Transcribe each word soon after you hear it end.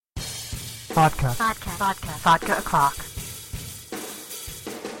Vodka. Vodka o'clock.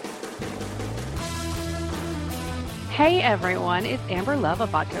 Hey everyone, it's Amber Love of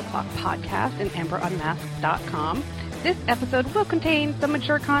Vodka O'Clock Podcast and AmberUnmasked.com. This episode will contain some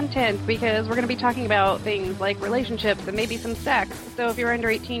mature content because we're going to be talking about things like relationships and maybe some sex. So if you're under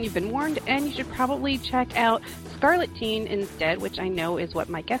 18, you've been warned, and you should probably check out Scarlet Teen instead, which I know is what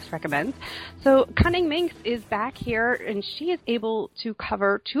my guest recommends. So Cunning Minx is back here, and she is able to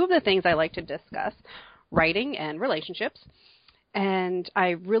cover two of the things I like to discuss, writing and relationships. And I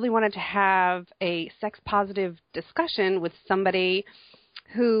really wanted to have a sex-positive discussion with somebody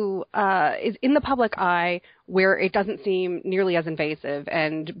who is in the public eye where it doesn't seem nearly as invasive.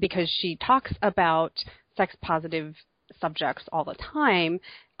 And because she talks about sex-positive subjects all the time,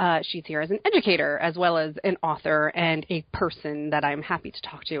 she's here as an educator as well as an author and a person that I'm happy to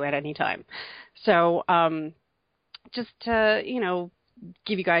talk to at any time. So just to,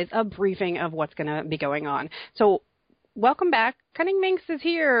 give you guys a briefing of what's going to be going on. So welcome back. Cunning Minx is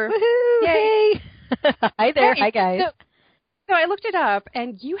here. Woohoo! Yay! Hi there. Hey. Hi, guys. So I looked it up,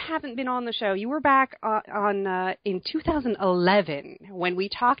 and you haven't been on the show. You were back in 2011 when we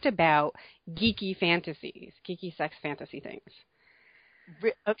talked about geeky sex fantasy things.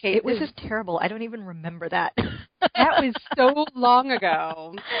 Okay, this is terrible. I don't even remember that. That was so long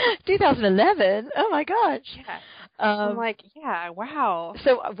ago. 2011? Oh, my gosh. Yeah. I'm like, yeah, wow.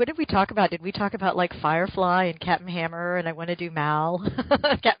 So what did we talk about? Did we talk about, like, Firefly and Captain Hammer and I Want to Do Mal?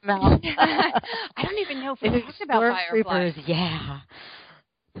 Captain Mal. I don't even know if we talked about Firefly. Creepers. Yeah.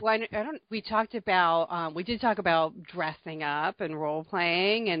 Well, we talked about, we did talk about dressing up and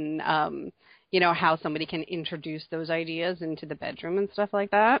role-playing and, how somebody can introduce those ideas into the bedroom and stuff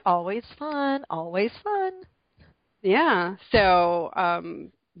like that. Always fun. Always fun. Yeah. So,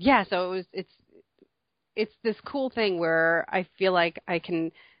 so it's this cool thing where I feel like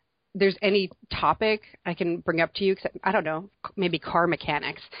there's any topic I can bring up to you, except, I don't know, maybe car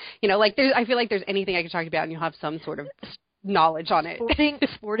mechanics. I feel like there's anything I can talk about and you'll have some sort of knowledge on it.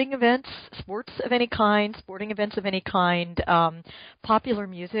 Sporting events, sports of any kind, popular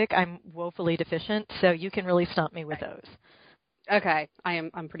music, I'm woefully deficient, so you can really stump me with those. Okay.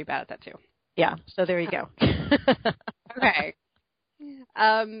 I'm pretty bad at that too. Yeah, so there you go. Okay.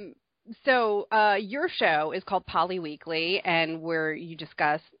 So your show is called Poly Weekly, and where you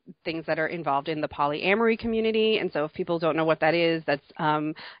discuss things that are involved in the polyamory community. And so if people don't know what that is, that's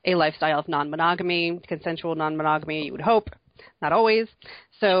a lifestyle of non-monogamy, consensual non-monogamy, you would hope, not always.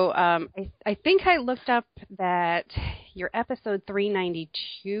 So I think I looked up that your episode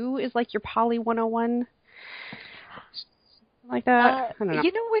 392 is like your Poly 101, like that. I don't know.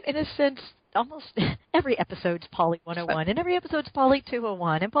 You know what, in a sense, almost every episode's Poly 101, and every episode's Poly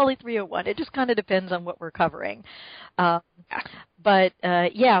 201, and Poly 301. It just kind of depends on what we're covering. We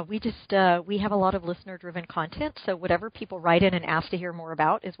have a lot of listener-driven content, so whatever people write in and ask to hear more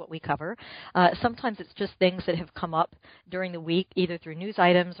about is what we cover. Sometimes it's just things that have come up during the week, either through news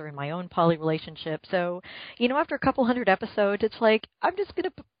items or in my own poly relationship. So, after a couple hundred episodes, it's like, I'm just going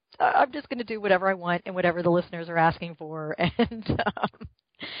to do whatever I want and whatever the listeners are asking for,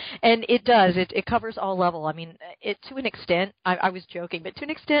 and it does. It covers all level. I mean, to an extent, I was joking, but to an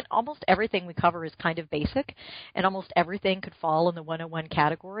extent, almost everything we cover is kind of basic, and almost everything could fall in the 101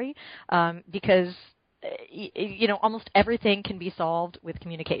 category because almost everything can be solved with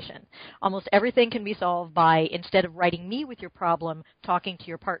communication. Almost everything can be solved by, instead of writing me with your problem, talking to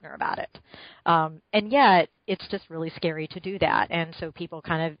your partner about it. And yet, it's just really scary to do that. And so people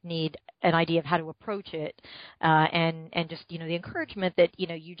kind of need an idea of how to approach it, and just, the encouragement that,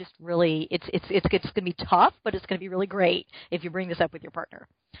 you just really, it's going to be tough, but it's going to be really great if you bring this up with your partner.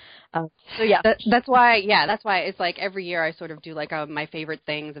 That's why it's like every year I sort of do like my favorite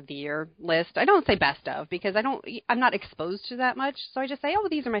things of the year list. I don't say best of because I'm not exposed to that much, so I just say,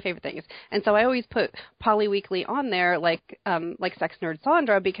 these are my favorite things. And so I always put Poly Weekly on there, like Sex Nerd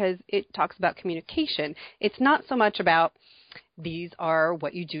Sandra, because it talks about communication. It's not so much about these are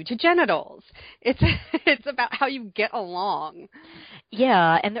what you do to genitals. It's about how you get along.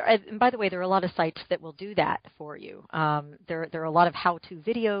 Yeah, and by the way, there are a lot of sites that will do that for you. There are a lot of how-to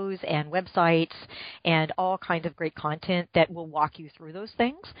videos and websites and all kinds of great content that will walk you through those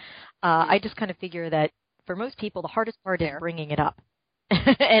things. I just kind of figure that for most people, the hardest part is bringing it up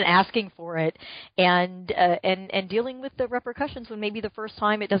and asking for it, and dealing with the repercussions when maybe the first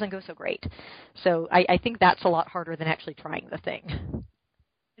time it doesn't go so great. So I think that's a lot harder than actually trying the thing.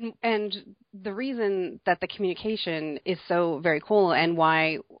 And the reason that the communication is so very cool, and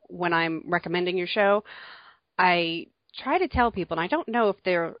why when I'm recommending your show, I try to tell people, and I don't know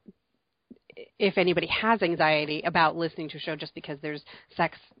if anybody has anxiety about listening to a show just because there's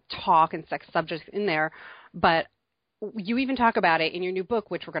sex talk and sex subjects in there. But you even talk about it in your new book,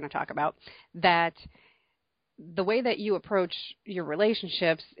 which we're going to talk about, that the way that you approach your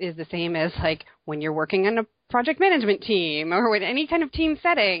relationships is the same as like when you're working on a project management team or with any kind of team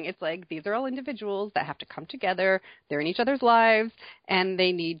setting. It's like these are all individuals that have to come together. They're in each other's lives and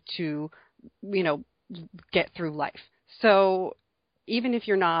they need to, get through life. So even if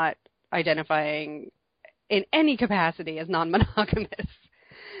you're not identifying in any capacity as non-monogamous,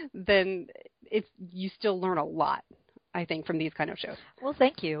 then you still learn a lot, I think, from these kind of shows. Well,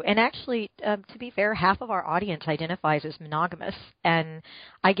 thank you. And actually, to be fair, half of our audience identifies as monogamous, and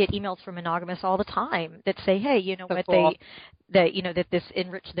I get emails from monogamous all the time that say, "Hey, you know That's what? cool. That this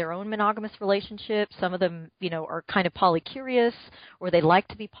enriched their own monogamous relationship. Some of them, are kind of poly-curious, or they like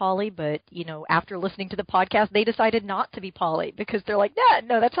to be poly, but after listening to the podcast, they decided not to be poly because they're like,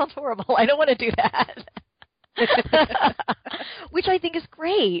 no, that sounds horrible. I don't want to do that." Which I think is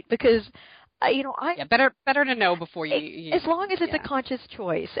great because. Better to know before you as long as it's a conscious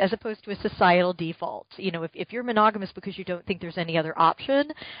choice as opposed to a societal default. If you're monogamous because you don't think there's any other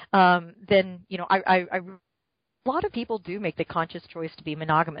option, then a lot of people do make the conscious choice to be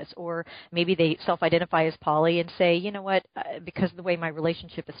monogamous, or maybe they self-identify as poly and say, you know what, because of the way my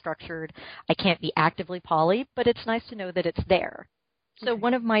relationship is structured, I can't be actively poly, but it's nice to know that it's there. So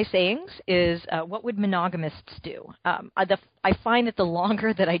one of my sayings is, what would monogamists do? I find that the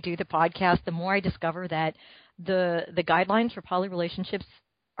longer that I do the podcast, the more I discover that the guidelines for poly relationships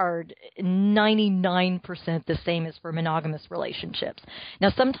are 99% the same as for monogamous relationships. Now,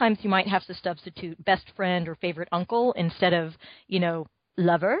 sometimes you might have to substitute best friend or favorite uncle instead of,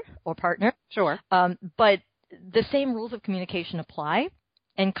 lover or partner. Sure. But the same rules of communication apply,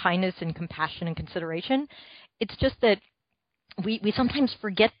 and kindness and compassion and consideration. It's just that we sometimes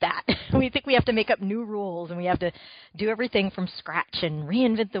forget that. We think we have to make up new rules and we have to do everything from scratch and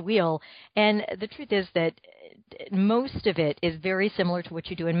reinvent the wheel. And the truth is that most of it is very similar to what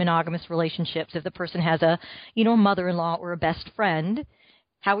you do in monogamous relationships. If the person has a mother-in-law or a best friend,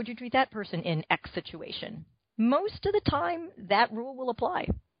 how would you treat that person in X situation? Most of the time, that rule will apply.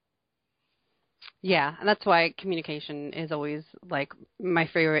 Yeah, and that's why communication is always like my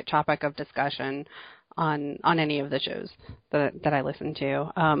favorite topic of discussion on any of the shows that I listen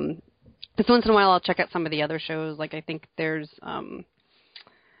to. Just once in a while I'll check out some of the other shows. Like I think there's oh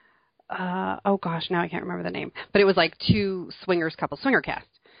gosh, now I can't remember the name. But it was like two swingers couple, Swingercast.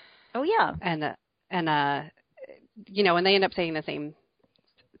 Oh yeah. And and they end up saying the same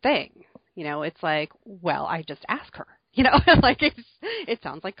thing. It's like, well, I just asked her. Like it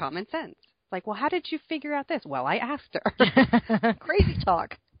sounds like common sense. Like, well, how did you figure out this? Well, I asked her. Crazy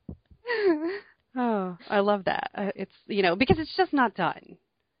talk. Oh, I love that. It's because it's just not done.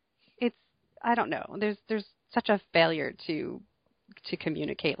 I don't know. There's such a failure to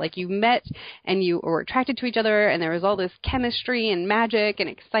communicate. Like you met and you were attracted to each other, and there was all this chemistry and magic and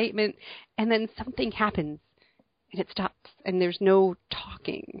excitement, and then something happens and it stops, and there's no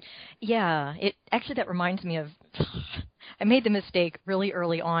talking. Yeah, that reminds me of. I made the mistake really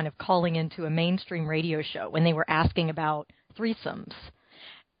early on of calling into a mainstream radio show when they were asking about threesomes.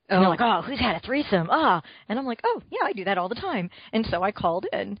 And they're like, oh, who's had a threesome? And I'm like, oh, yeah, I do that all the time. And so I called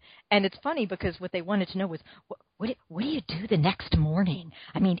in. And it's funny because what they wanted to know was, what do you do the next morning?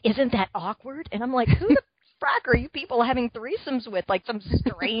 I mean, isn't that awkward? And I'm like, who the frack are you people having threesomes with? Like some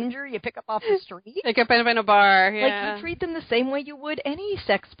stranger you pick up off the street? Pick up in a bar, yeah. Like you treat them the same way you would any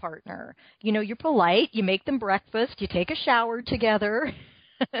sex partner. You're polite. You make them breakfast. You take a shower together.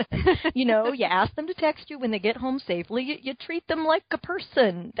 You ask them to text you when they get home safely. You treat them like a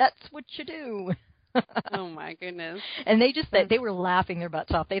person. That's what you do. Oh, my goodness. And they were laughing their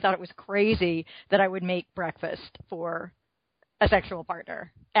butts off. They thought it was crazy that I would make breakfast for a sexual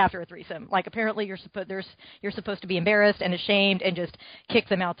partner after a threesome. Like, apparently you're supposed to be embarrassed and ashamed and just kick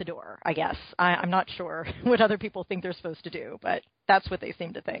them out the door, I guess. I'm not sure what other people think they're supposed to do, but that's what they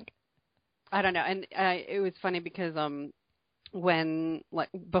seem to think. I don't know. And it was funny because when, like,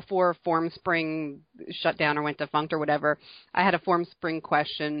 before FormSpring shut down or went defunct or whatever, I had a FormSpring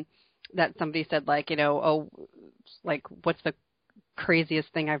question that somebody said, like, like, what's the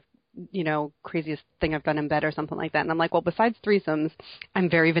craziest thing I've done in bed or something like that. And I'm like, well, besides threesomes, I'm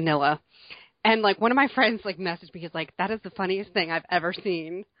very vanilla. And, like, one of my friends, like, messaged me, he's like, that is the funniest thing I've ever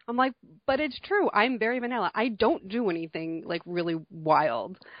seen. I'm like, but it's true. I'm very vanilla. I don't do anything, like, really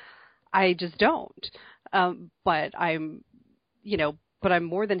wild. I just don't. But I'm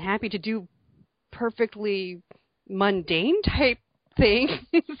more than happy to do perfectly mundane type things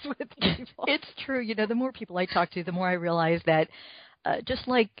with people. It's true. The more people I talk to, the more I realize that just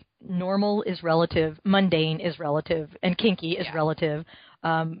like normal is relative, mundane is relative, and kinky is relative.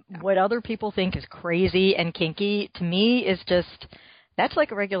 What other people think is crazy and kinky, to me, is just, that's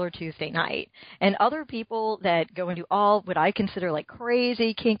like a regular Tuesday night. And other people that go into all what I consider like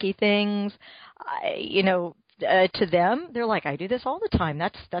crazy, kinky things, to them, they're like, I do this all the time.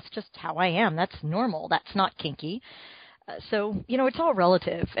 That's just how I am. That's normal. That's not kinky. So, it's all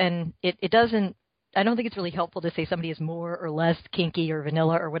relative. And it doesn't, I don't think it's really helpful to say somebody is more or less kinky or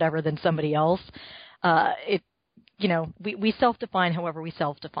vanilla or whatever than somebody else. We self-define however we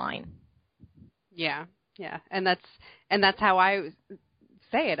self-define. Yeah. Yeah. And that's how I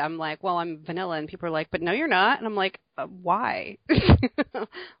say it. I'm like, well, I'm vanilla, and people are like, but no, you're not. And I'm like, why? I'm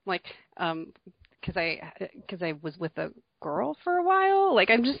like, because I was with a girl for a while. Like,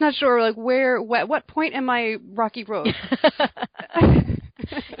 I'm just not sure, like, what point am I Rocky Road?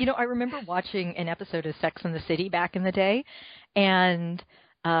 I remember watching an episode of Sex and the City back in the day, and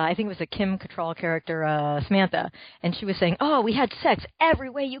I think it was a Kim Cattrall character, Samantha, and she was saying, oh, we had sex every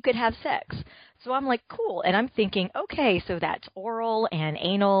way you could have sex. So I'm like, cool. And I'm thinking, okay, so that's oral and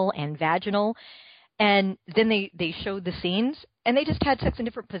anal and vaginal. And then they showed the scenes, and they just had sex in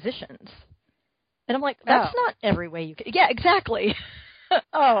different positions. And I'm like, that's not every way you can. Yeah, exactly.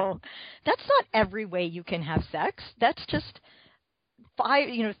 Oh, that's not every way you can have sex. That's just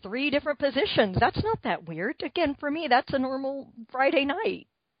 3 different positions. That's not that weird. Again, for me, that's a normal Friday night.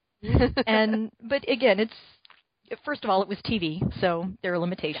 But again, first of all, it was TV, so there are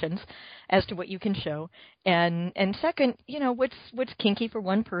limitations as to what you can show. And second, what's kinky for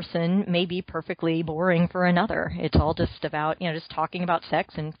one person may be perfectly boring for another. It's all just about, just talking about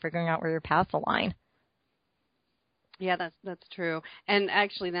sex and figuring out where your paths align. Yeah, that's true. And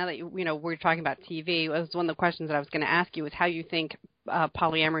actually, now that we're talking about TV, it was one of the questions that I was going to ask you is how you think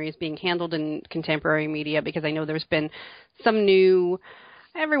polyamory is being handled in contemporary media, because I know there's been some new.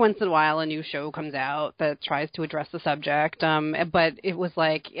 Every once in a while, a new show comes out that tries to address the subject, but it was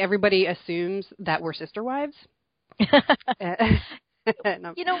like everybody assumes that we're sister wives. It's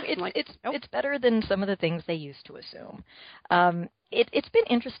better than some of the things they used to assume. It's been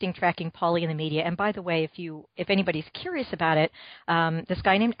interesting tracking poly in the media. And by the way, if anybody's curious about it, this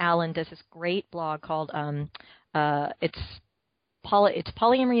guy named Alan does this great blog called it's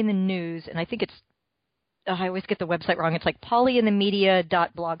Polyamory in the News, and I think it's. I always get the website wrong. It's like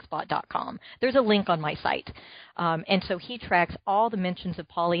polyinthemedia.blogspot.com. There's a link on my site. And so he tracks all the mentions of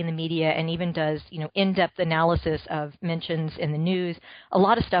poly in the media and even does, in-depth analysis of mentions in the news. A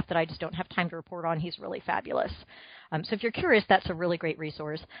lot of stuff that I just don't have time to report on. He's really fabulous. So if you're curious, that's a really great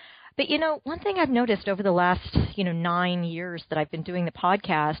resource. But, one thing I've noticed over the last, 9 years that I've been doing the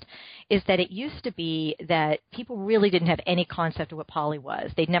podcast is that it used to be that people really didn't have any concept of what poly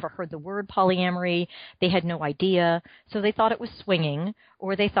was. They'd never heard the word polyamory. They had no idea. So they thought it was swinging,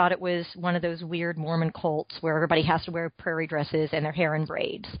 or they thought it was one of those weird Mormon cults where everybody has to wear prairie dresses and their hair in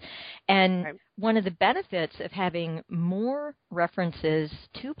braids. And one of the benefits of having more references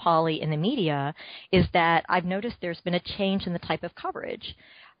to poly in the media is that I've noticed there's been a change in the type of coverage.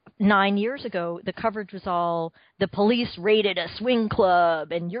 9 years ago, the coverage was all the police raided a swing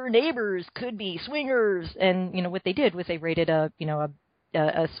club and your neighbors could be swingers. And, what they did was they raided a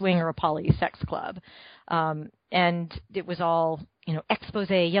swing or a poly sex club. And it was all,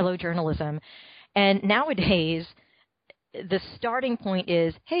 expose, yellow journalism. And nowadays, the starting point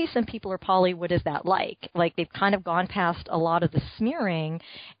is, hey, some people are poly, what is that like? Like, they've kind of gone past a lot of the smearing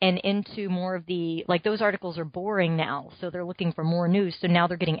and into more of the, like, those articles are boring now, so they're looking for more news, so now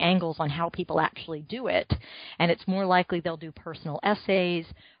they're getting angles on how people actually do it, and it's more likely they'll do personal essays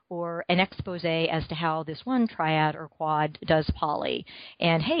or an expose as to how this one triad or quad does poly,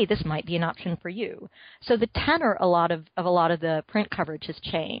 and hey, this might be an option for you. So the tenor of a lot of the print coverage has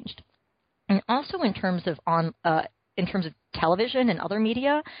changed. And also in terms of television and other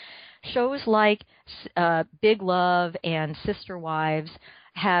media, shows like Big Love and Sister Wives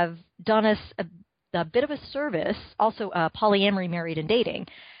have done us a bit of a service, also Polyamory, Married, and Dating.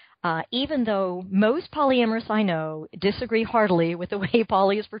 Even though most polyamorous I know disagree heartily with the way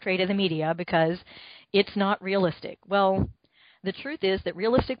poly is portrayed in the media because it's not realistic. Well, the truth is that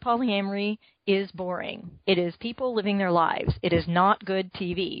realistic polyamory is boring. It is people living their lives. It is not good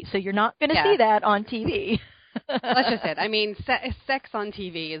TV. So you're not going to see that on TV. That's just it. I mean, sex on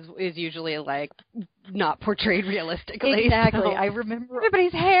TV is usually like not portrayed realistically. Exactly. So I remember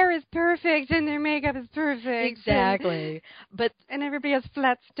everybody's hair is perfect and their makeup is perfect. exactly. But And everybody has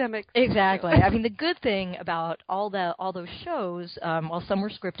flat stomachs. exactly. I mean, the good thing about all those shows, while some were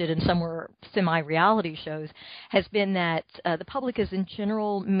scripted and some were semi-reality shows, has been that the public is in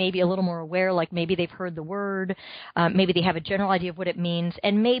general maybe a little more aware. Like maybe they've heard the word, maybe they have a general idea of what it means,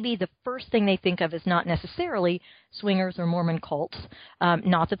 and maybe the first thing they think of is not necessarily swingers or Mormon cults.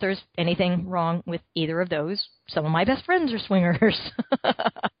 Not that there's anything wrong with either of those. Some of my best friends are swingers.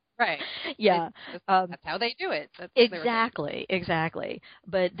 Right. Yeah. That's how they do it. That's their thing. Exactly.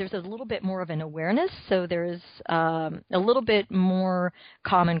 But there's a little bit more of an awareness, so there's a little bit more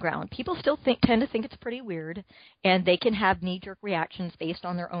common ground. People still tend to think it's pretty weird, and they can have knee-jerk reactions based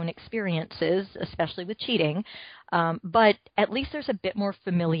on their own experiences, especially with cheating. But at least there's a bit more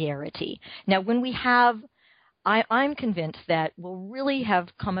familiarity. Now, when we have I'm convinced that we'll really have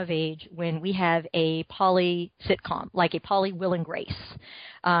come of age when we have a poly sitcom, like a poly Will and Grace.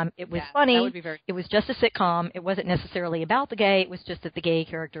 It was funny. That would be very... It was just a sitcom. It wasn't necessarily about the gay. It was just that the gay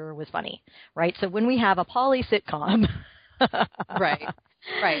character was funny, right? So when we have a poly sitcom, right.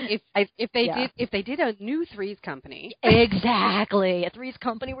 If they did a new Three's Company, exactly, a Three's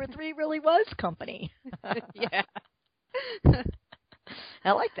Company where three really was company. Yeah,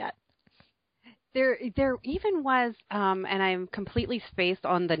 I like that. There even was, and I'm completely spaced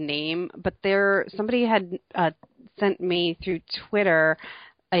on the name, but somebody had sent me through Twitter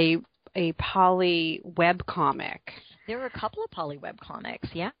a poly web comic. There were a couple of poly web comics,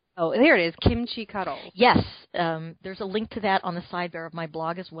 yeah. Oh, there it is, Kimchi Cuddles. Yes, there's a link to that on the sidebar of my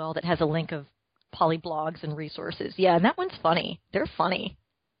blog as well that has a link of poly blogs and resources. Yeah, and that one's funny. They're funny.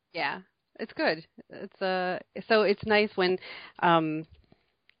 Yeah, it's good. It's so it's nice when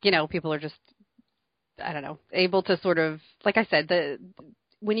people are just, I don't know, able to sort of, like I said,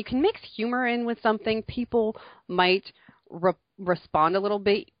 when you can mix humor in with something, people might respond a little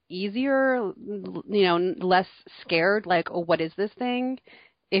bit easier, less scared, like, oh, what is this thing?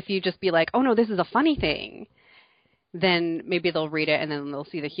 If you just be like, oh, no, this is a funny thing, then maybe they'll read it and then they'll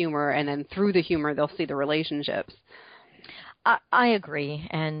see the humor, and then through the humor, they'll see the relationships. I agree,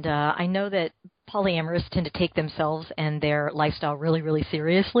 and I know that polyamorous tend to take themselves and their lifestyle really, really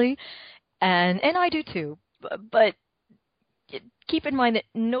seriously. And I do too, but keep in mind that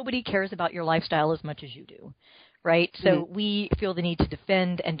nobody cares about your lifestyle as much as you do, right? So we feel the need to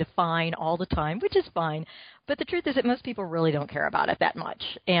defend and define all the time, which is fine. But the truth is that most people really don't care about it that much.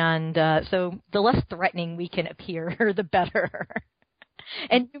 And so the less threatening we can appear, the better.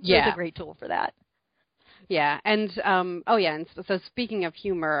 And humor is a great tool for that. Yeah, and and so speaking of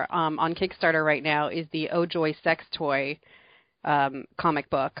humor, on Kickstarter right now is the Oh Joy Sex Toy comic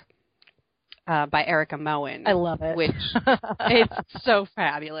book. By Erica Moen. I love it. Which it's so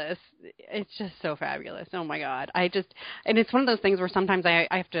fabulous. It's just so fabulous. Oh my God. And it's one of those things where sometimes I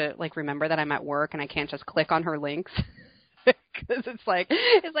have to like remember that I'm at work and I can't just click on her links. Because it's like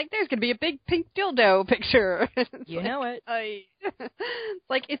there's gonna be a big pink dildo picture. You know it. It's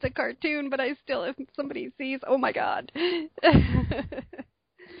like it's a cartoon, but I still, if somebody sees, oh my God.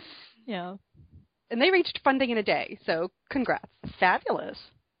 Yeah. And they reached funding in a day, so congrats. Fabulous.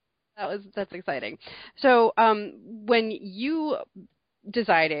 That's exciting. So when you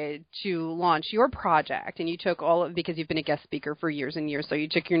decided to launch your project, and you took because you've been a guest speaker for years and years, so you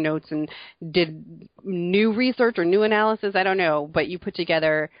took your notes and did new research or new analysis, I don't know, but you put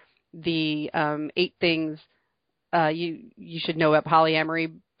together the 8 things you should know about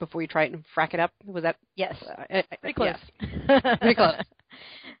polyamory before you try it and frack it up. Was that? Yes. Pretty close. Yeah. Pretty close.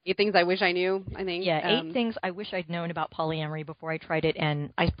 8 things I wish I knew, I think. Yeah, 8 things I wish I'd known about polyamory before I tried it,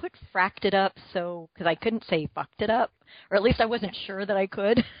 and I put fracked it up because I couldn't say fucked it up, or at least I wasn't sure that I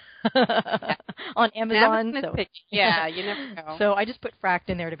could on Amazon. Yeah, you never know. So I just put fracked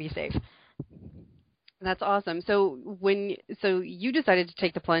in there to be safe. That's awesome. So you decided to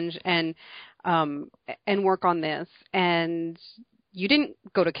take the plunge and work on this, and you didn't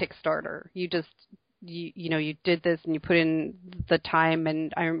go to Kickstarter. You just you did this and you put in the time,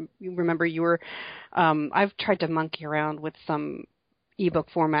 and I remember you were I've tried to monkey around with some ebook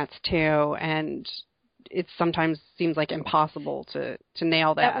formats too, and it sometimes seems like impossible to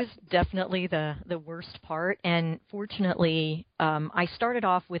nail that. That was definitely the worst part, and fortunately I started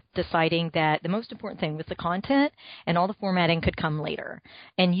off with deciding that the most important thing was the content, and all the formatting could come later.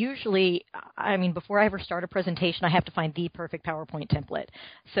 And usually, I mean, before I ever start a presentation, I have to find the perfect PowerPoint template.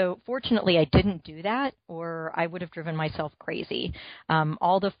 So fortunately, I didn't do that, or I would have driven myself crazy.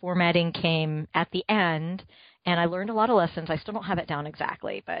 All the formatting came at the end, and I learned a lot of lessons. I still don't have it down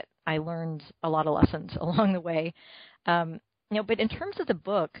exactly, but I learned a lot of lessons along the way. But in terms of the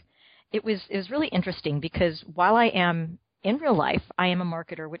book, it was really interesting because while I am in real life, I am a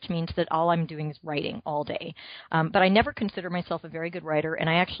marketer, which means that all I'm doing is writing all day. But I never consider myself a very good writer, and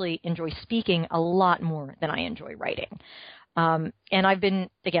I actually enjoy speaking a lot more than I enjoy writing. And I've been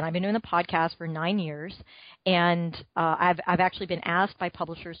doing the podcast for 9 years, and I've actually been asked by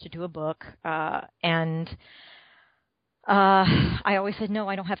publishers to do a book, and I always said, no,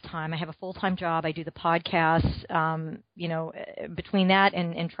 I don't have time. I have a full-time job. I do the podcast. Between that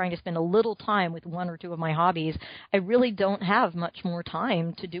and trying to spend a little time with one or two of my hobbies, I really don't have much more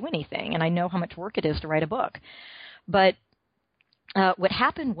time to do anything. And I know how much work it is to write a book. But what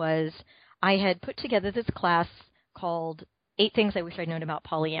happened was I had put together this class called 8 Things I Wish I'd Known About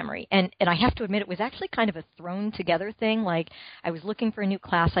Polyamory. And I have to admit, it was actually kind of a thrown together thing. Like, I was looking for a new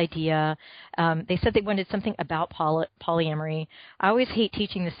class idea. They said they wanted something about polyamory. I always hate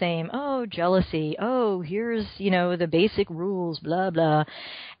teaching the same, jealousy. Here's, the basic rules, blah, blah.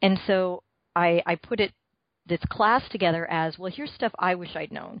 And so I put this class together as, well, here's stuff I wish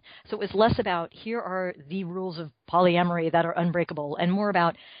I'd known. So it was less about, here are the rules of polyamory that are unbreakable, and more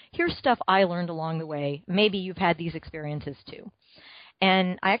about, here's stuff I learned along the way. Maybe you've had these experiences too.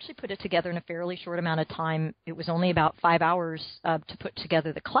 And I actually put it together in a fairly short amount of time. It was only about 5 hours to put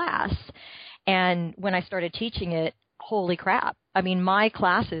together the class. And when I started teaching it, holy crap. I mean, my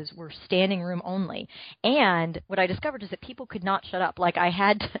classes were standing room only. And what I discovered is that people could not shut up. Like,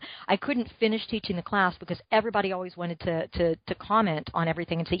 I couldn't finish teaching the class because everybody always wanted to comment on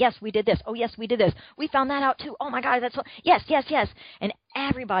everything and say, yes, we did this. Oh, yes, we did this. We found that out too. Oh my God, yes. And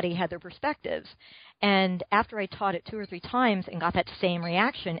everybody had their perspectives. And after I taught it 2 or 3 times and got that same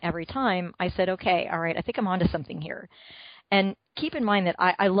reaction every time, I said, okay, all right, I think I'm onto something here. And keep in mind that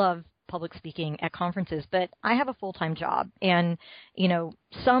I love public speaking at conferences, but I have a full-time job, and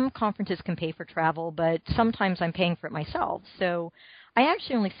some conferences can pay for travel, but sometimes I'm paying for it myself. So I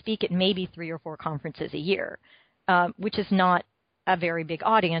actually only speak at maybe 3 or 4 conferences a year, which is not a very big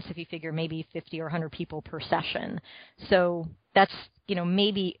audience if you figure maybe 50 or 100 people per session. So that's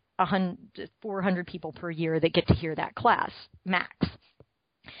maybe 400 people per year that get to hear that class max.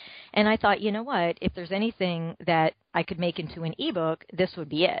 And I thought, you know what, if there's anything that I could make into an ebook, this would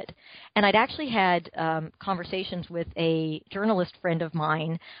be it. And I'd actually had conversations with a journalist friend of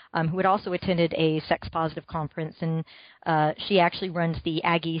mine who had also attended a sex-positive conference, and she actually runs the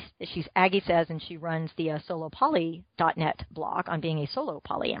she's Aggie Says, and she runs the solopoly.net blog on being a solo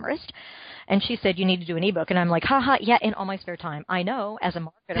polyamorist. And she said, you need to do an ebook. And I'm like, haha, yeah, in all my spare time. I know, as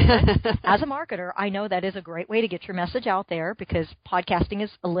a marketer, I know that is a great way to get your message out there, because podcasting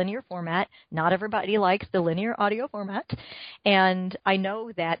is a linear format. Not everybody likes the linear audio format. And I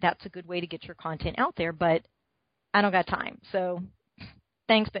know that that's a good way to get your content out there, but I don't got time. So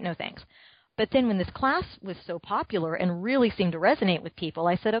thanks, but no thanks. But then when this class was so popular and really seemed to resonate with people,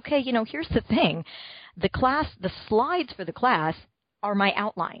 I said, okay, here's the thing. The slides for the class are my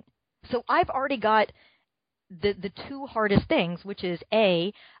outline. So I've already got the 2 hardest things, which is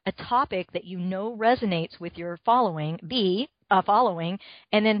A, a topic that resonates with your following, B, a following,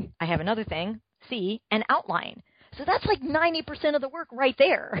 and then I have another thing, C, an outline. So that's like 90% of the work right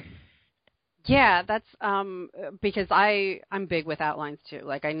there. Yeah, that's because I'm big with outlines too.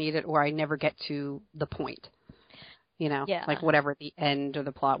 Like, I need it or I never get to the point. Yeah. Like whatever the end of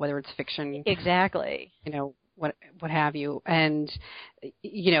the plot, whether it's fiction. Exactly. What have you. And,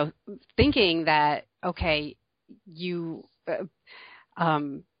 thinking that, okay,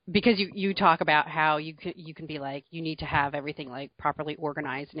 because you talk about how you can be like, you need to have everything like properly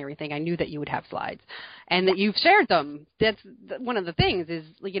organized and everything. I knew that you would have slides, and that you've shared them. That's one of the things is,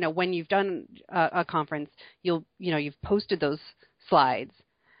 when you've done a conference, you've posted those slides,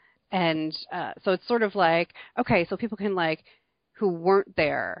 and so it's sort of like, okay, so people can who weren't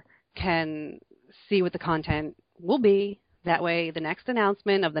there can see what the content will be. That way, the next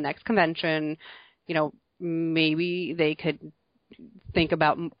announcement of the next convention, maybe they could think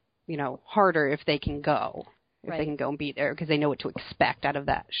about, harder if they can go, if they can go and be there, because they know what to expect out of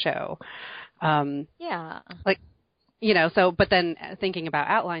that show. Yeah. So, but then thinking about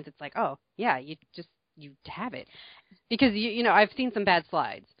outlines, it's like, oh, yeah, you have it. Because, I've seen some bad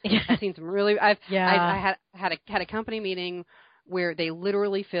slides. I've seen some really, I had a company meeting where they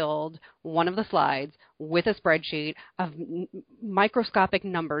literally filled one of the slides with a spreadsheet of microscopic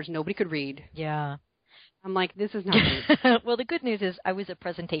numbers nobody could read. Yeah. I'm like, this is not good. Well, the good news is I was a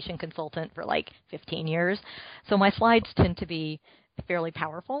presentation consultant for 15 years, so my slides tend to be fairly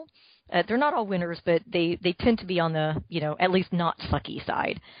powerful. They're not all winners, but they tend to be on the, at least not sucky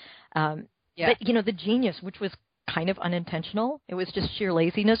side. But, the genius, which was kind of unintentional. It was just sheer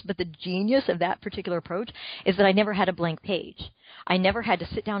laziness. But the genius of that particular approach is that I never had a blank page. I never had to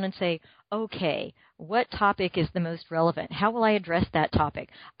sit down and say, okay, what topic is the most relevant? How will I address that topic?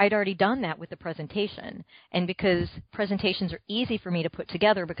 I'd already done that with the presentation. And because presentations are easy for me to put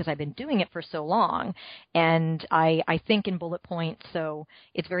together because I've been doing it for so long, and I think in bullet points, so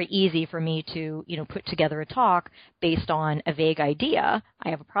it's very easy for me to, put together a talk based on a vague idea. I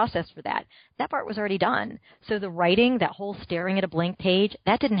have a process for that. That part was already done. So the writing, that whole staring at a blank page,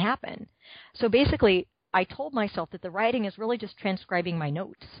 that didn't happen. So basically, I told myself that the writing is really just transcribing my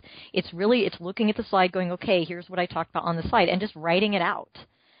notes. It's looking at the slide going, okay, here's what I talked about on the slide, and just writing it out.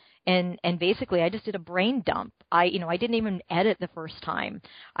 And basically I just did a brain dump. I didn't even edit the first time.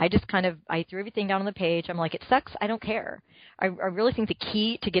 I just I threw everything down on the page. I'm like, it sucks. I don't care. I really think the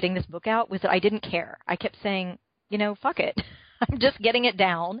key to getting this book out was that I didn't care. I kept saying, fuck it. I'm just getting it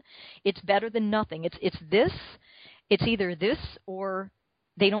down. It's better than nothing. It's either this or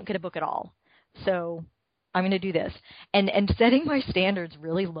they don't get a book at all. So I'm going to do this. And setting my standards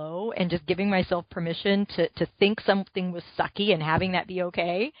really low and just giving myself permission to think something was sucky and having that be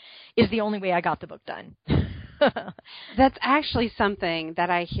okay is the only way I got the book done. That's actually something that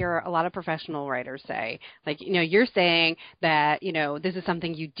I hear a lot of professional writers say. Like, you're saying that, this is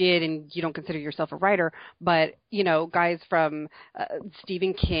something you did and you don't consider yourself a writer, but, guys from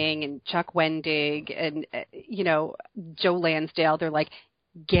Stephen King and Chuck Wendig and, Joe Lansdale, they're like,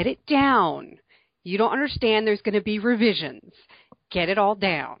 get it down. You don't understand there's going to be revisions. Get it all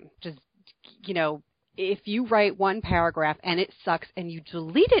down. Just, if you write one paragraph and it sucks and you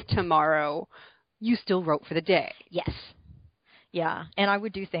delete it tomorrow, you still wrote for the day. Yes. Yeah. And I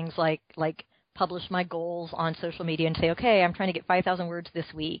would do things like publish my goals on social media and say, okay, I'm trying to get 5,000 words this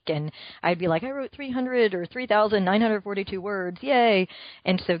week. And I'd be like, I wrote 300 or 3,942 words. Yay.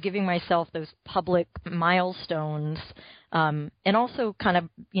 And so giving myself those public milestones, and also kind of,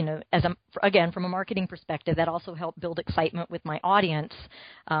 again, from a marketing perspective, that also helped build excitement with my audience.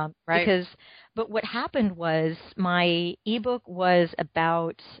 Right. But what happened was my ebook was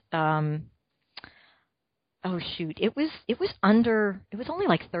about, it was only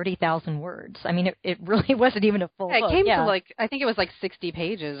like 30,000 words. I mean, it really wasn't even a full book. It came to I think it was like 60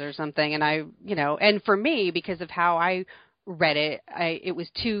 pages or something. And and for me, because of how I read it, it was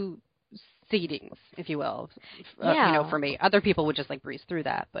 2 seatings, if you will, for me. Other people would just breeze through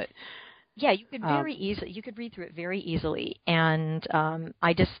that, but yeah, you could you could read through it very easily, and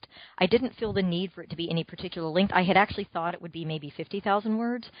I didn't feel the need for it to be any particular length. I had actually thought it would be maybe 50,000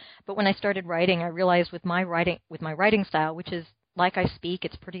 words, but when I started writing, I realized with my writing style, which is like I speak,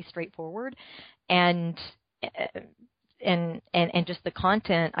 it's pretty straightforward, and just the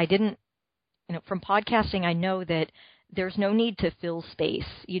content, I didn't, from podcasting, I know that there's no need to fill space.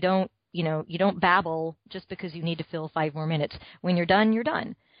 You don't babble just because you need to fill 5 more minutes. When you're done, you're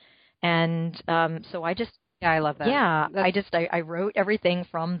done. And so I just I love that. Yeah, I wrote everything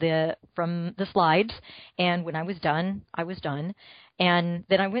from the slides, and when I was done, I was done. And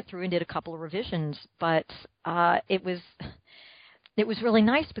then I went through and did a couple of revisions, but it was really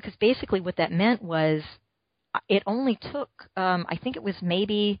nice because basically what that meant was it only took I think it was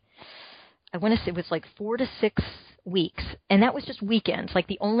maybe, I want to say it was like 4 to 6 weeks, and that was just weekends. Like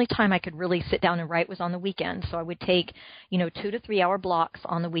the only time I could really sit down and write was on the weekend. So I would take 2 to 3 hour blocks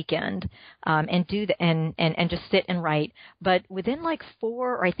on the weekend and do and just sit and write. But within like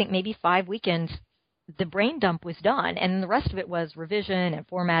 4 or I think maybe 5 weekends, the brain dump was done, and the rest of it was revision and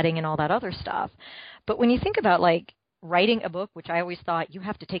formatting and all that other stuff. But when you think about like writing a book, which I always thought you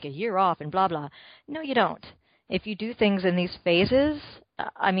have to take a year off and blah blah, no, you don't. If you do things in these phases,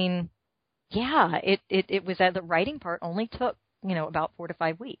 yeah, it was that the writing part only took, about 4 to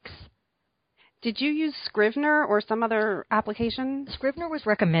 5 weeks. Did you use Scrivener or some other application? Scrivener was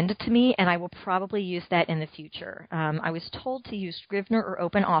recommended to me, and I will probably use that in the future. I was told to use Scrivener or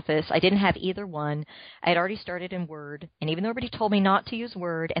OpenOffice. I didn't have either one. I had already started in Word, and even though everybody told me not to use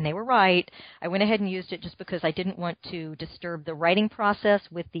Word, and they were right, I went ahead and used it just because I didn't want to disturb the writing process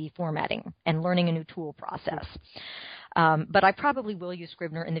with the formatting and learning a new tool process. But I probably will use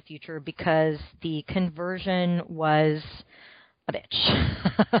Scrivener in the future because the conversion was a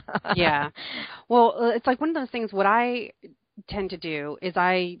bitch. Yeah. Well, it's like one of those things. What I tend to do is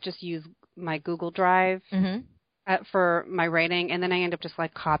I just use my Google Drive for my writing, and then I end up just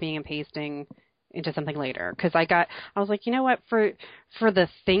like copying and pasting into something later. Because I was like, you know what? For the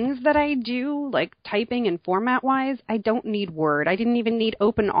things that I do, like typing and format-wise, I don't need Word. I didn't even need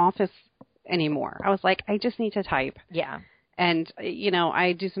OpenOffice anymore. I was like, I just need to type. Yeah. And,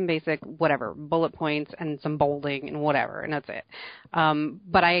 I do some basic whatever, bullet points and some bolding and whatever, and that's it.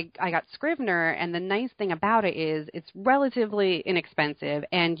 But I got Scrivener, and the nice thing about it is it's relatively inexpensive,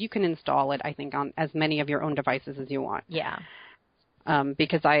 and you can install it, I think, on as many of your own devices as you want. Yeah.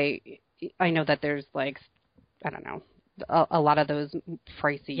 Because I know that there's, like, I don't know, a lot of those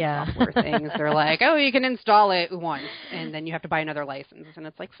pricey software things. They're like, oh, you can install it once, and then you have to buy another license. And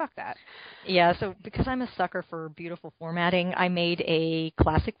it's like, fuck that. Yeah, so because I'm a sucker for beautiful formatting, I made a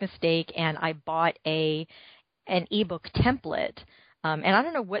classic mistake, and I bought an ebook template. And I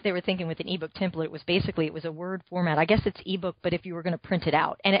don't know what they were thinking with an ebook template. It was a Word format. I guess it's ebook, but if you were going to print it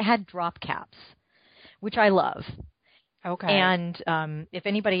out. And it had drop caps, which I love. Okay. And if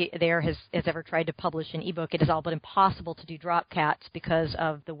anybody there has ever tried to publish an ebook, it is all but impossible to do drop caps because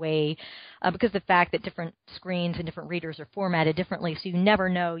of the fact that different screens and different readers are formatted differently. So you never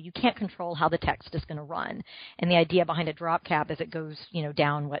know. You can't control how the text is going to run. And the idea behind a drop cap is it goes,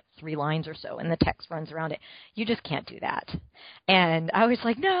 down 3 lines or so, and the text runs around it. You just can't do that. And I was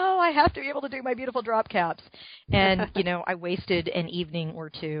like, no, I have to be able to do my beautiful drop caps. And I wasted an evening or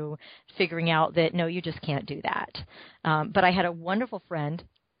two figuring out that no, you just can't do that. But I had a wonderful friend,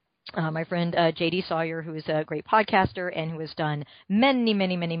 my friend J.D. Sawyer, who is a great podcaster and who has done many,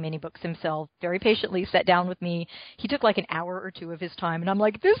 many, many, many books himself, very patiently sat down with me. He took like an hour or two of his time, and I'm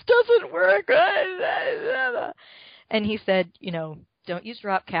like, this doesn't work. And he said, don't use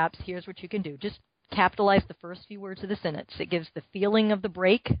drop caps. Here's what you can do. Just capitalize the first few words of the sentence. It gives the feeling of the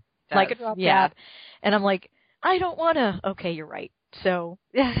break, like a drop cap. And I'm like, I don't want to. Okay, you're right. So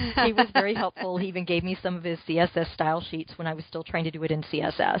he was very helpful. He even gave me some of his CSS style sheets when I was still trying to do it in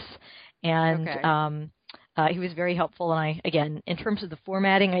CSS. And he was very helpful. And again, in terms of the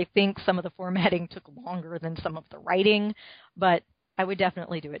formatting, I think some of the formatting took longer than some of the writing, but I would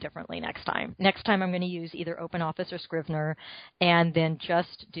definitely do it differently next time. Next time I'm going to use either OpenOffice or Scrivener and then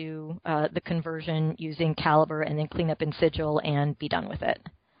just do the conversion using Calibre and then clean up in Sigil and be done with it.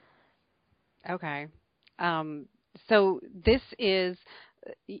 Okay. So this is,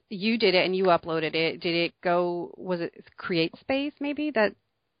 you did it and you uploaded it. Did it go, was it CreateSpace maybe, that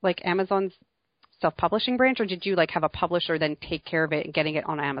like Amazon's self-publishing branch, or did you like have a publisher then take care of it and getting it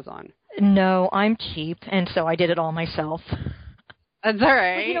on Amazon? No, I'm cheap, and so I did it all myself. That's all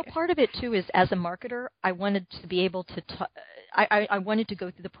right. Well, part of it too is as a marketer, I wanted to be able to, I wanted to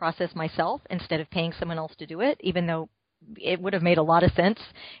go through the process myself instead of paying someone else to do it, even though it would have made a lot of sense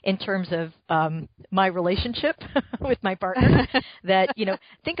in terms of my relationship with my partner. That,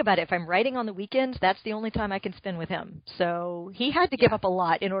 think about it. If I'm writing on the weekends, that's the only time I can spend with him. So he had to give up a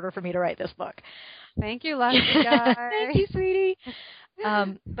lot in order for me to write this book. Thank you, lucky guy. Thank you, sweetie.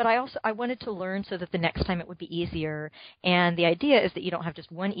 But I wanted to learn so that the next time it would be easier. And the idea is that you don't have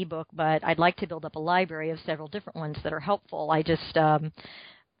just one ebook, but I'd like to build up a library of several different ones that are helpful. I just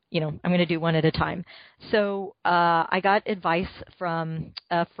I'm going to do one at a time. So I got advice from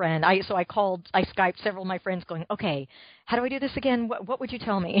a friend. I Skyped several of my friends going, okay, how do I do this again? What would you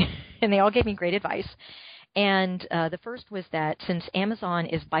tell me? And they all gave me great advice. And the first was that since Amazon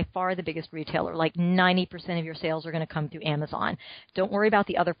is by far the biggest retailer, like 90% of your sales are going to come through Amazon, don't worry about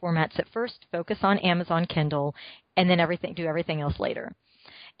the other formats at first. Focus on Amazon Kindle, and then do everything else later.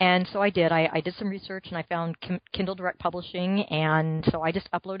 And so I did. I did some research, and I found Kindle Direct Publishing, and so I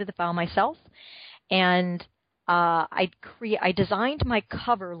just uploaded the file myself. And I designed my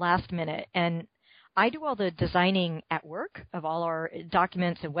cover last minute, and I do all the designing at work of all our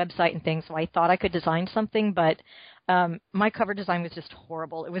documents and website and things, so I thought I could design something, but my cover design was just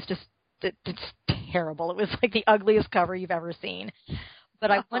horrible. It was just it's terrible. It was like the ugliest cover you've ever seen. But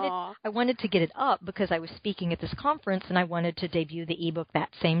I wanted to get it up because I was speaking at this conference, and I wanted to debut the ebook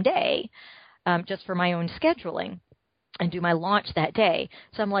that same day, just for my own scheduling, and do my launch that day.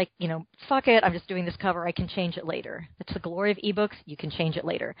 So I'm like, fuck it, I'm just doing this cover. I can change it later. That's the glory of ebooks. You can change it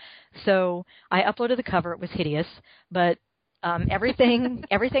later. So I uploaded the cover. It was hideous, but everything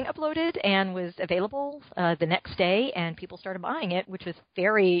uploaded and was available the next day, and people started buying it, which was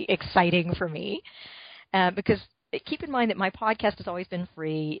very exciting for me because keep in mind that my podcast has always been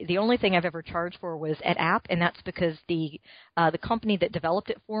free. The only thing I've ever charged for was an app, and that's because the company that developed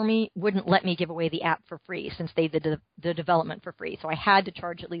it for me wouldn't let me give away the app for free since they did the development for free. So I had to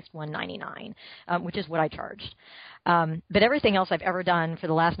charge at least $1.99, which is what I charged. But everything else I've ever done for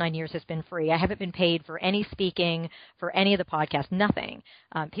the last 9 years has been free. I haven't been paid for any speaking, for any of the podcasts, nothing.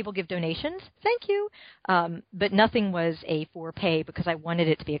 People give donations, thank you, but nothing was for pay because I wanted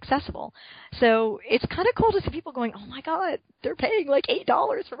it to be accessible. So it's kind of cool to see people going, oh my God, they're paying like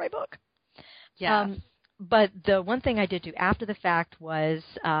 $8 for my book. Yeah. But the one thing I did do after the fact was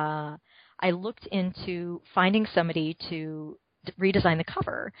I looked into finding somebody to redesign the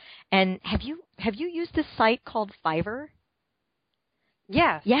cover. And have you used this site called Fiverr?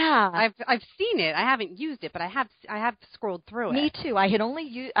 Yes. Yeah. I've seen it. I haven't used it, but I have scrolled through it. Me too. I had only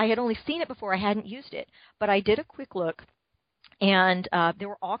seen it before. I hadn't used it, but I did a quick look, and there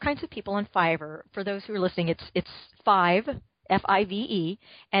were all kinds of people on Fiverr. For those who are listening, it's Five, Five,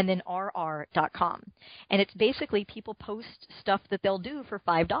 and then RR.com. And it's basically people post stuff that they'll do for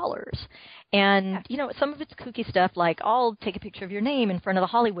 $5. And, some of it's kooky stuff like I'll take a picture of your name in front of the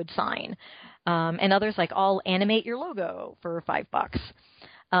Hollywood sign. And others like I'll animate your logo for $5.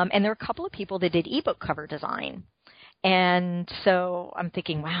 And there are a couple of people that did ebook cover design. And so I'm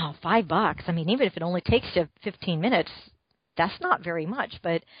thinking, wow, $5. I mean, even if it only takes you 15 minutes, that's not very much,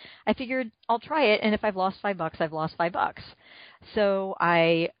 but I figured I'll try it, and if I've lost $5, I've lost $5. So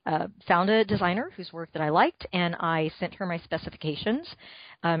I found a designer whose work that I liked, and I sent her my specifications.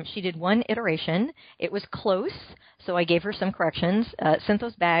 She did one iteration. It was close, so I gave her some corrections, sent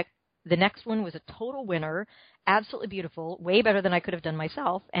those back. The next one was a total winner, absolutely beautiful, way better than I could have done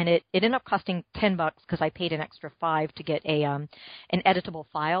myself, and it ended up costing $10 because I paid an extra $5 to get an editable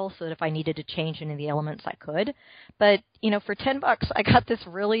file so that if I needed to change any of the elements, I could. But for $10, I got this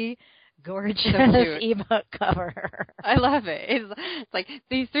really gorgeous ebook cover. I love it. It's like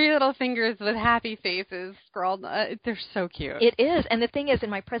these three little fingers with happy faces scrawled. They're so cute. It is. And the thing is,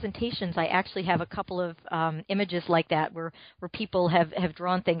 in my presentations, I actually have a couple of images like that where people have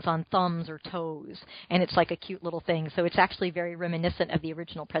drawn things on thumbs or toes, and it's like a cute little thing. So it's actually very reminiscent of the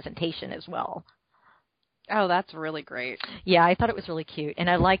original presentation as well. Oh, that's really great. Yeah, I thought it was really cute. And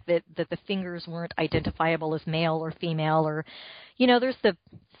I like that the fingers weren't identifiable as male or female, or, there's the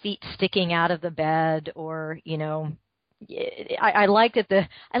feet sticking out of the bed, or, I like that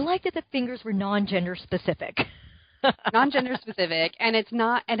the fingers were non-gender specific. Non-gender specific, and it's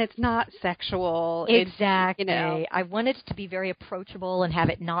not sexual. Exactly. I wanted it to be very approachable and have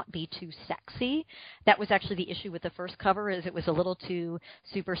it not be too sexy. That was actually the issue with the first cover, is it was a little too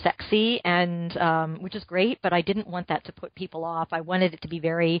super sexy, and which is great, but I didn't want that to put people off. I wanted it to be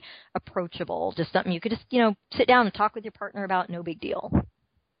very approachable, just something you could just sit down and talk with your partner about, no big deal.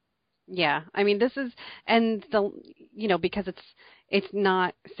 Yeah, I mean, this is, and because it's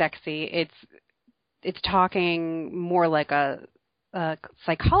not sexy, it's talking more like a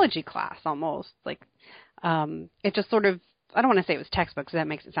psychology class almost. Like it just sort of, I don't want to say it was textbook because that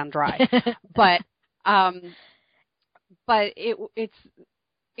makes it sound dry, but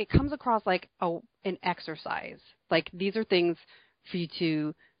it comes across like an exercise. Like these are things for you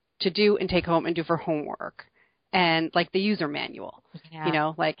to do and take home and do for homework. And like the user manual,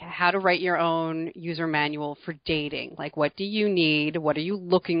 like how to write your own user manual for dating. Like, what do you need? What are you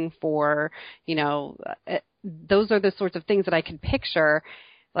looking for? Those are the sorts of things that I can picture.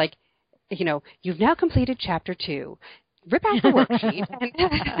 Like, you've now completed chapter 2. Rip out the worksheet.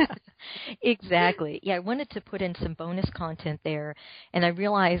 Exactly. Yeah, I wanted to put in some bonus content there, and I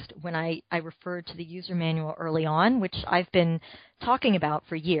realized when I referred to the user manual early on, which I've been talking about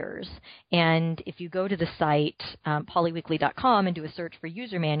for years, and if you go to the site, polyweekly.com, and do a search for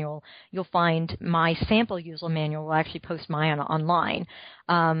user manual, you'll find my sample user manual. We'll actually post mine online.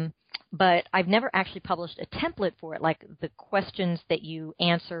 But I've never actually published a template for it, like the questions that you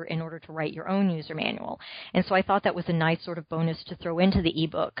answer in order to write your own user manual. And so I thought that was a nice sort of bonus to throw into the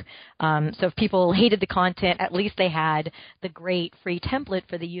ebook. So if people hated the content, at least they had the great free template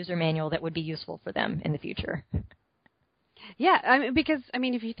for the user manual that would be useful for them in the future. Yeah, because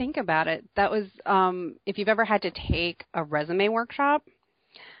if you think about it, that was if you've ever had to take a resume workshop,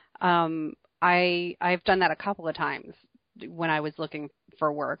 I've done that a couple of times when I was looking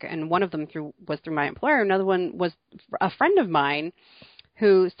for work, and one of them was through my employer. Another one was a friend of mine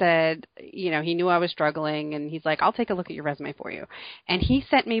who said, he knew I was struggling, and he's like, I'll take a look at your resume for you. And he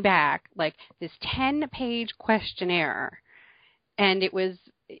sent me back like this 10-page questionnaire, and it was,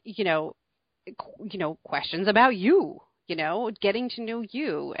 questions about you, getting to know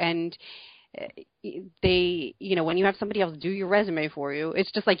you. And they, when you have somebody else do your resume for you,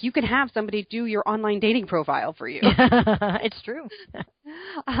 it's just like you can have somebody do your online dating profile for you. It's true.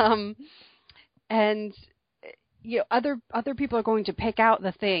 And other people are going to pick out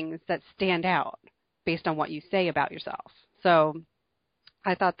the things that stand out based on what you say about yourself. So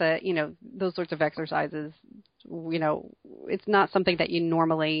I thought that, those sorts of exercises, it's not something that you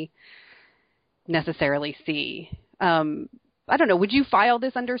normally necessarily see. I don't know. Would you file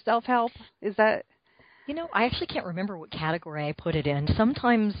this under self-help? Is that? I actually can't remember what category I put it in.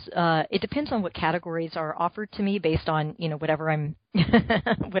 Sometimes it depends on what categories are offered to me based on, whatever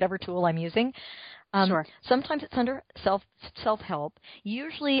whatever tool I'm using. Sure. Sometimes it's under self-help.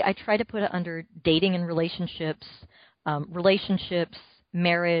 Usually I try to put it under dating and relationships,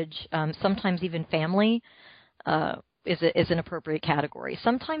 marriage, sometimes even family is an appropriate category.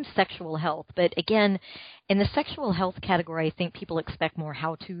 Sometimes sexual health. But again, in the sexual health category, I think people expect more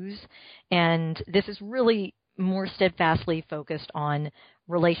how-tos. And this is really more steadfastly focused on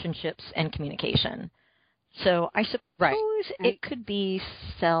relationships and communication. So I suppose it could be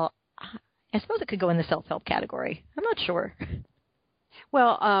I suppose it could go in the self-help category. I'm not sure.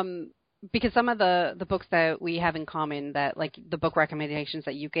 Well, because some of the books that we have in common, that like the book recommendations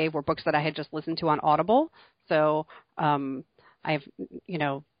that you gave were books that I had just listened to on Audible. So I have,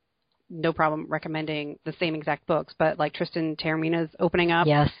 no problem recommending the same exact books, but like Tristan Taormina's Opening Up,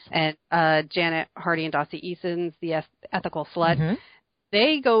 yes, and Janet Hardy and Dossie Eason's The Ethical Slut, mm-hmm.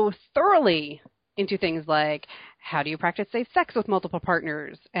 They go thoroughly into things like, how do you practice safe sex with multiple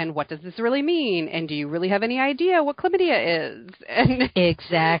partners, and what does this really mean, and do you really have any idea what chlamydia is? And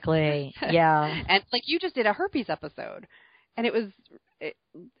exactly, yeah. And like you just did a herpes episode, and it was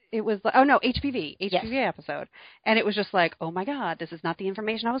HPV yes. episode, and it was just like, oh my God, this is not the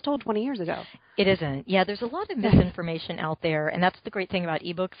information I was told 20 years ago. It isn't. Yeah, there's a lot of misinformation out there, and that's the great thing about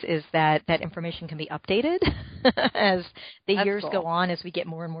ebooks is that information can be updated as the years go on, as we get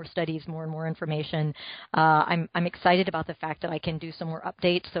more and more studies, more and more information. I'm excited about the fact that I can do some more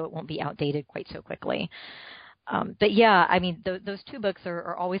updates, so it won't be outdated quite so quickly. But yeah, I mean, those two books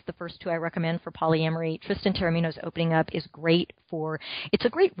are always the first two I recommend for polyamory. Tristan Taormina's Opening Up is great it's a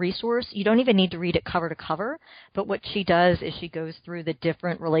great resource. You don't even need to read it cover to cover, but what she does is she goes through the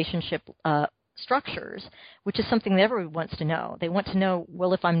different relationship structures, which is something that everyone wants to know. They want to know,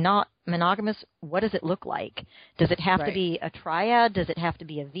 well, if I'm not monogamous, what does it look like? Does it have to be a triad? Does it have to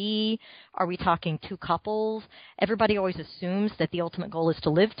be a V? Are we talking two couples? Everybody always assumes that the ultimate goal is to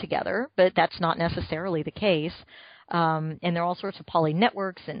live together, but that's not necessarily the case. And there are all sorts of poly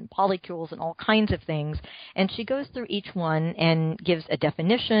networks and polycules and all kinds of things. And she goes through each one and gives a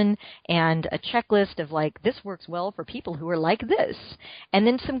definition and a checklist of like, this works well for people who are like this. And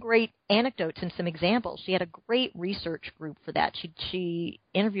then some great anecdotes and some examples. She had a great research group for that. She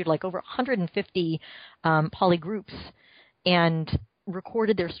interviewed like over 150 poly groups and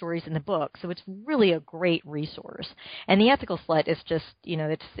recorded their stories in the book, so it's really a great resource. And The Ethical Slut is just,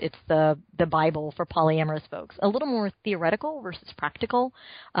 it's the Bible for polyamorous folks. A little more theoretical versus practical,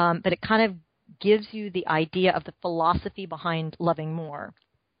 but it kind of gives you the idea of the philosophy behind loving more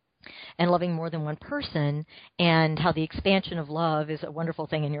and loving more than one person, and how the expansion of love is a wonderful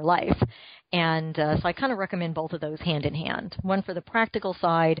thing in your life. And so I kind of recommend both of those hand in hand, one for the practical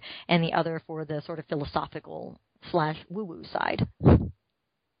side and the other for the sort of philosophical / woo-woo side.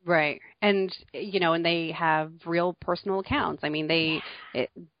 Right. And, and they have real personal accounts. I mean,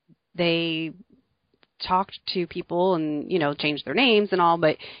 they talked to people and, changed their names and all,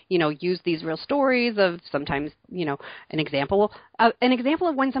 but, used these real stories of sometimes, an example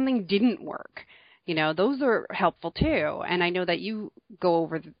of when something didn't work. Those are helpful too. And I know that you go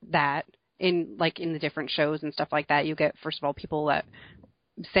over that in the different shows and stuff like that. You get, first of all, people that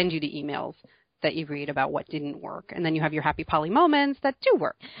send you the emails that you read about what didn't work. And then you have your happy poly moments that do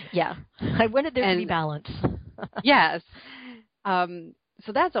work. Yeah. I wanted there to be balance. Yes.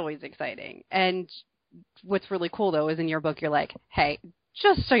 So that's always exciting. And what's really cool, though, is in your book, you're like, hey,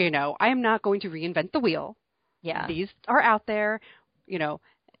 just so you know, I am not going to reinvent the wheel. Yeah. These are out there.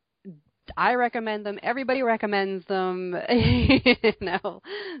 I recommend them. Everybody recommends them.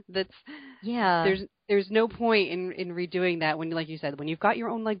 That's There's no point in redoing that when, like you said, when you've got your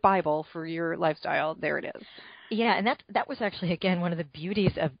own Bible for your lifestyle. There it is. Yeah, and that was actually, again, one of the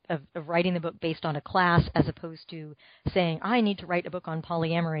beauties of writing the book based on a class, as opposed to saying, I need to write a book on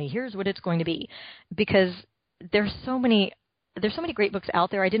polyamory. Here's what it's going to be, because there's so many great books out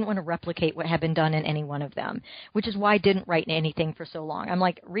there. I didn't want to replicate what had been done in any one of them, which is why I didn't write anything for so long. I'm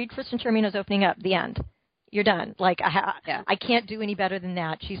like, read Tristan Taormina's Opening Up, the end. You're done. I can't do any better than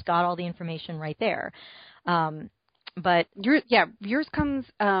that. She's got all the information right there. But yours comes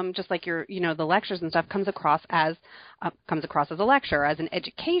just like your, the lectures and stuff comes across as a lecture, as an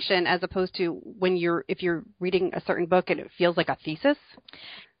education, as opposed to if you're reading a certain book and it feels like a thesis.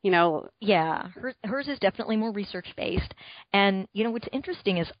 Yeah, hers is definitely more research-based. And, what's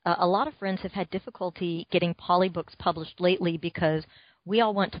interesting is a lot of friends have had difficulty getting poly books published lately because we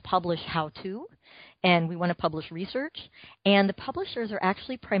all want to publish how-to, and we want to publish research. And the publishers are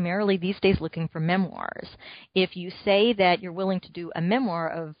actually primarily these days looking for memoirs. If you say that you're willing to do a memoir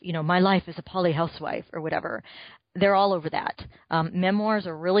of, my life as a poly housewife or whatever, they're all over that. Memoirs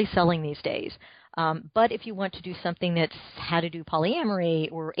are really selling these days. But if you want to do something that's how to do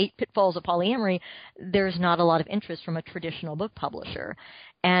polyamory or 8 pitfalls of polyamory, there's not a lot of interest from a traditional book publisher.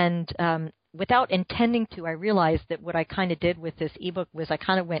 And without intending to, I realized that what I kind of did with this ebook was I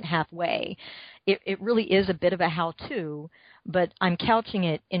kind of went halfway. It really is a bit of a how-to, but I'm couching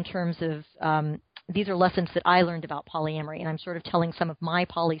it in terms of these are lessons that I learned about polyamory, and I'm sort of telling some of my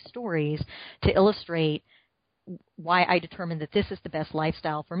poly stories to illustrate why I determined that this is the best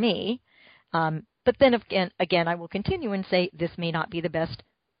lifestyle for me. But then again, I will continue and say this may not be the best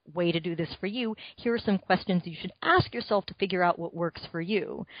way to do this for you. Here are some questions you should ask yourself to figure out what works for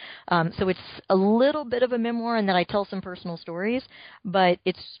you. So it's a little bit of a memoir in that I tell some personal stories, but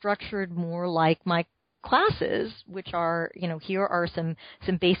it's structured more like my classes, which are, here are some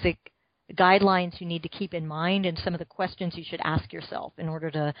basic guidelines you need to keep in mind and some of the questions you should ask yourself in order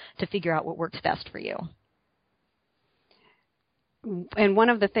to figure out what works best for you. And one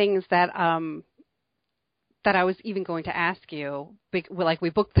of the things that that I was even going to ask you, we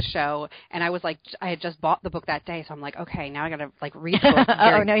booked the show, and I was like, I had just bought the book that day, so I'm like, okay, now I got to read the book.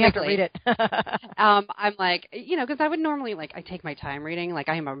 Oh, now you have to read it. I'm like, because I would normally I take my time reading.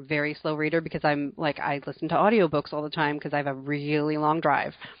 I am a very slow reader because I'm I listen to audiobooks all the time because I have a really long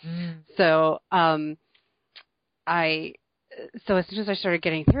drive. So so as soon as I started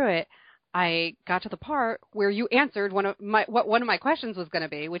getting through it, I got to the part where you answered one of my questions was going to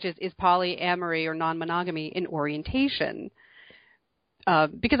be, which is polyamory or non-monogamy in orientation?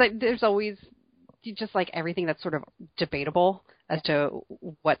 Because there's always just everything that's sort of debatable as to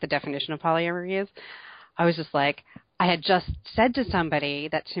what the definition of polyamory is. I was just I had just said to somebody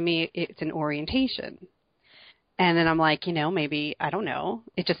that to me it's an orientation. And then I'm maybe, I don't know,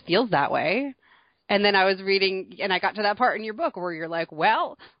 it just feels that way. And then I was reading, and I got to that part in your book where you're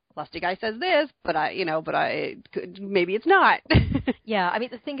well, Lusty Guy says this, but maybe it's not. Yeah, I mean,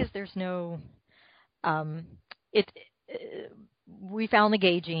 the thing is there's no, we found the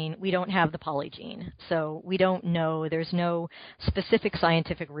gay gene. We don't have the poly gene. So we don't know. There's no specific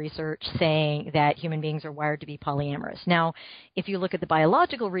scientific research saying that human beings are wired to be polyamorous. Now, if you look at the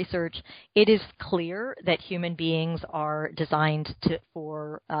biological research, it is clear that human beings are designed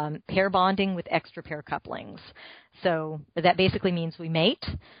for pair bonding with extra pair couplings. So that basically means we mate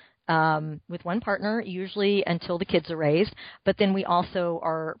with one partner, usually until the kids are raised, but then we also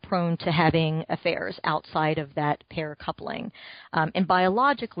are prone to having affairs outside of that pair coupling. And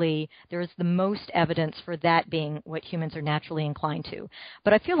biologically, there is the most evidence for that being what humans are naturally inclined to.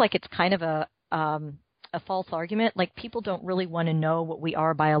 But I feel like it's kind of a false argument. People don't really want to know what we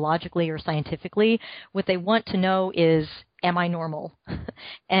are biologically or scientifically. What they want to know is, am I normal?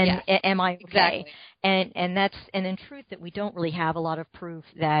 And yes, am I okay? Exactly. And in truth that we don't really have a lot of proof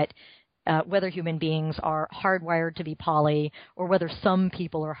that whether human beings are hardwired to be poly or whether some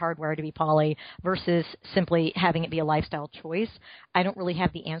people are hardwired to be poly versus simply having it be a lifestyle choice. I don't really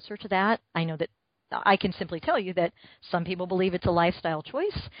have the answer to that. I know that I can simply tell you that some people believe it's a lifestyle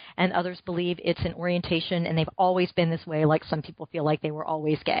choice and others believe it's an orientation and they've always been this way, like some people feel like they were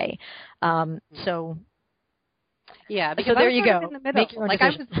always gay. Yeah, because so there you go. In the middle. Make your own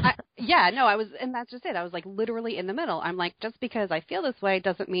decision. I was, and that's just it. I was literally in the middle. I'm just because I feel this way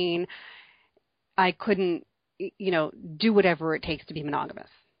doesn't mean I couldn't, do whatever it takes to be monogamous.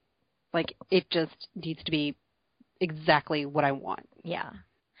 It just needs to be exactly what I want. Yeah.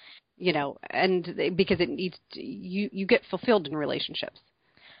 And because it needs to, you get fulfilled in relationships.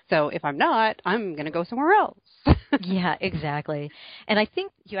 So if I'm not, I'm going to go somewhere else. Yeah, exactly. And I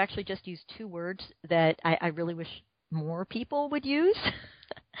think you actually just used 2 words that I really wish more people would use.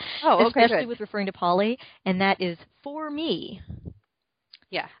 Oh, okay, especially good. with referring to poly, and that is for me.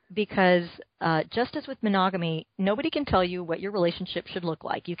 Yeah. Because just as with monogamy, nobody can tell you what your relationship should look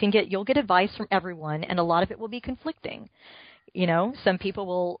like. You'll get advice from everyone, and a lot of it will be conflicting. Some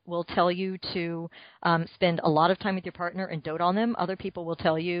people will tell you to spend a lot of time with your partner and dote on them. Other people will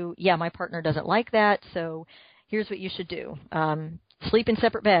tell you, yeah, my partner doesn't like that, so here's what you should do. Sleep in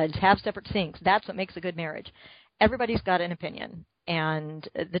separate beds, have separate sinks. That's what makes a good marriage. Everybody's got an opinion. And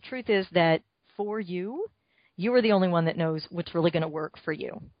the truth is that for you are the only one that knows what's really going to work for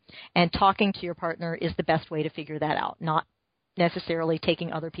you. And talking to your partner is the best way to figure that out, not necessarily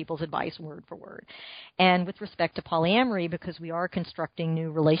taking other people's advice word for word. And with respect to polyamory, because we are constructing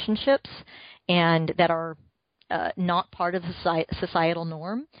new relationships and that are not part of the societal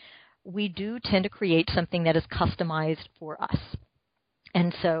norm, we do tend to create something that is customized for us.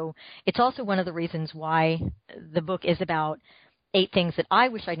 And so it's also one of the reasons why the book is about 8 things that I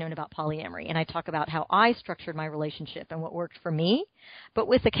wish I'd known about polyamory, and I talk about how I structured my relationship and what worked for me, but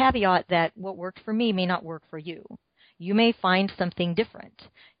with the caveat that what worked for me may not work for you. You may find something different.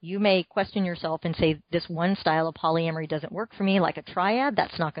 You may question yourself and say, this one style of polyamory doesn't work for me, like a triad,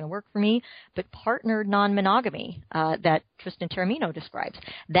 that's not going to work for me. But partnered non-monogamy that Tristan Taormino describes,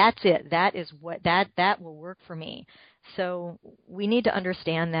 that's it. That is what that will work for me. So we need to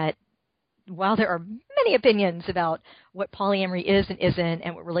understand that while there are many opinions about what polyamory is and isn't,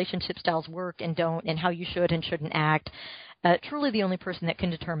 and what relationship styles work and don't, and how you should and shouldn't act, truly the only person that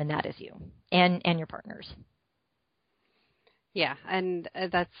can determine that is you and your partners. Yeah, and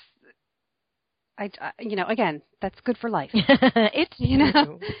that's, again, that's good for life. It's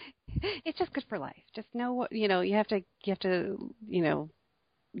it's just good for life. Just know what you have to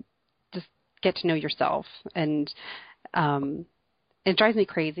just get to know yourself, and it drives me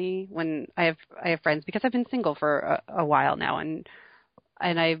crazy when I have friends, because I've been single for a while now, and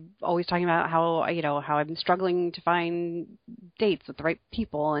I'm always talking about how I'm struggling to find dates with the right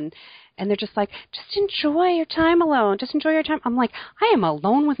people, and they're just like, just enjoy your time alone. Just enjoy your time. I'm like, I am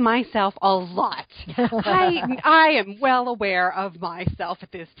alone with myself a lot. I am well aware of myself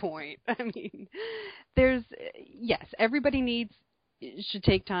at this point. I mean, yes, everybody should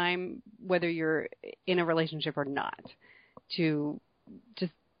take time, whether you're in a relationship or not, to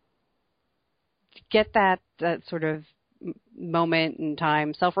just get that sort of moment in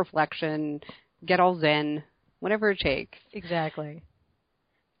time, self-reflection, get all zen, whatever it takes. Exactly.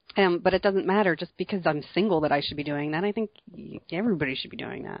 But it doesn't matter just because I'm single that I should be doing that. I think everybody should be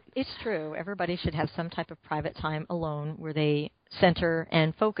doing that. It's true. Everybody should have some type of private time alone where they center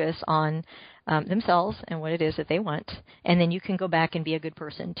and focus on themselves and what it is that they want. And then you can go back and be a good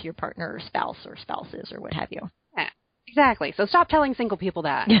person to your partner or spouse or spouses or what have you. Yeah, exactly. So stop telling single people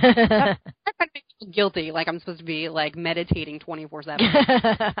that. Stop trying to make me feel guilty like I'm supposed to be like meditating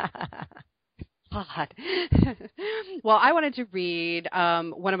 24/7. God. Well, I wanted to read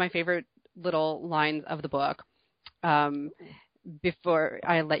one of my favorite little lines of the book before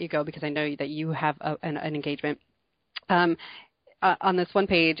I let you go, because I know that you have an engagement. On this one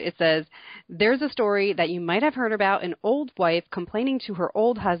page, it says, there's a story that you might have heard about an old wife complaining to her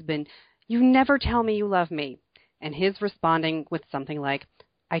old husband, "You never tell me you love me." And his responding with something like,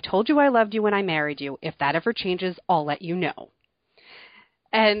 "I told you I loved you when I married you. If that ever changes, I'll let you know."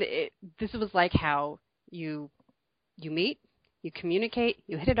 And this was like how you meet, you communicate,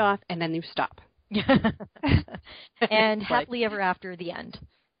 you hit it off, and then you stop. And happily ever after, the end.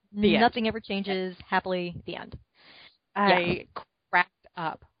 Nothing ever changes, happily, the end. I cracked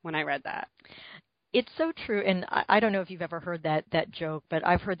up when I read that. It's so true, and I don't know if you've ever heard that joke, but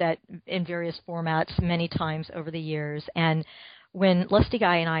I've heard that in various formats many times over the years. And when Lusty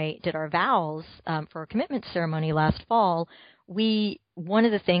Guy and I did our vows for our commitment ceremony last fall, one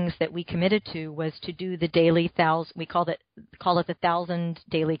of the things that we committed to was to do the daily 1,000. We call it the 1,000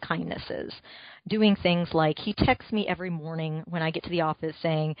 daily kindnesses. Doing things like, he texts me every morning when I get to the office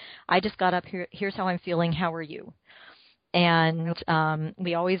saying, "I just got up here. Here's how I'm feeling. How are you?" And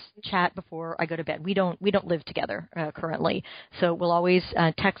we always chat before I go to bed. We don't live together currently, so we'll always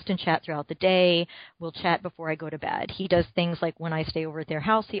text and chat throughout the day. We'll chat before I go to bed. He does things like when I stay over at their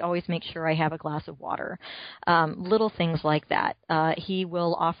house, he always makes sure I have a glass of water. Little things like that. He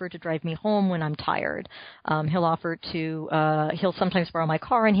will offer to drive me home when I'm tired. He'll sometimes borrow my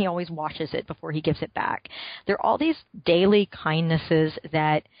car, and he always washes it before he gives it back. There are all these daily kindnesses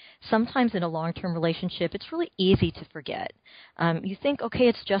that sometimes in a long-term relationship, it's really easy to forget. You think, okay,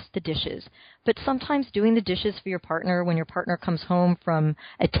 it's just the dishes. But sometimes doing the dishes for your partner when your partner comes home from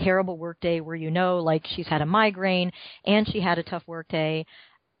a terrible work day where like she's had a migraine and she had a tough work day,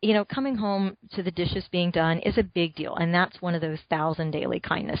 coming home to the dishes being done is a big deal. And that's one of those 1,000 daily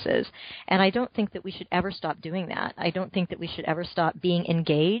kindnesses. And I don't think that we should ever stop doing that. I don't think that we should ever stop being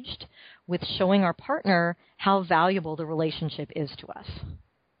engaged with showing our partner how valuable the relationship is to us.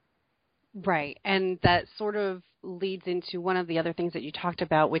 Right, and that sort of leads into one of the other things that you talked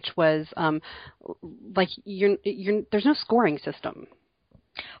about, which was like there's no scoring system.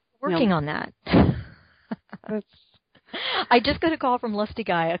 Working on that. I just got a call from Lusty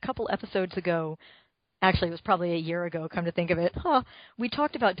Guy a couple episodes ago. Actually, it was probably a year ago, come to think of it. We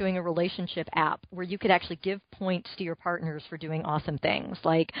talked about doing a relationship app where you could actually give points to your partners for doing awesome things.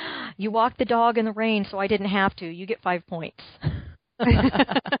 Like, you walked the dog in the rain so I didn't have to. You get 5 points.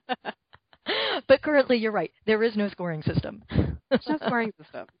 But currently, you're right. There is no scoring system. There's no scoring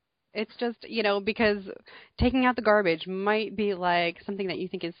system. It's just, because taking out the garbage might be like something that you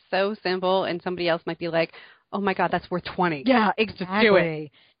think is so simple, and somebody else might be like, "Oh my God, that's worth 20. Yeah,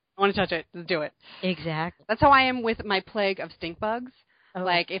 exactly. want to touch it. Just do it. Exactly. That's how I am with my plague of stink bugs. Oh.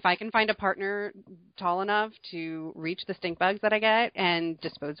 Like, if I can find a partner tall enough to reach the stink bugs that I get and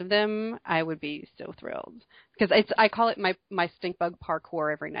dispose of them, I would be so thrilled. Because I call it my stink bug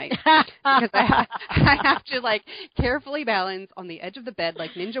parkour every night. Because I have to, like, carefully balance on the edge of the bed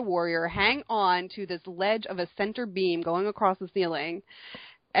like Ninja Warrior, hang on to this ledge of a center beam going across the ceiling,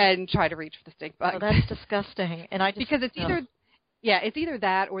 and try to reach for the stink bug. Oh, that's disgusting. And I just because it's either, it's either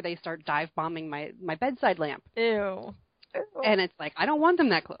that or they start dive bombing my bedside lamp. Ew. And it's like, I don't want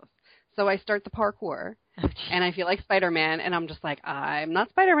them that close. So I start the parkour, and I feel like Spider-Man, and I'm just like, I'm not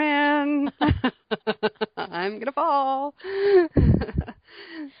Spider-Man. I'm going to fall.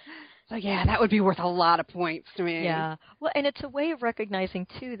 So, yeah, that would be worth a lot of points to me. Yeah. Well, and it's a way of recognizing,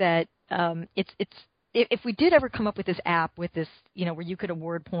 too, that if we did ever come up with this app with this, where you could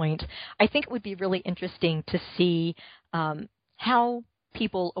award points, I think it would be really interesting to see how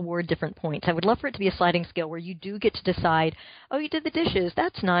people award different points. I would love for it to be a sliding scale where you do get to decide, oh, you did the dishes,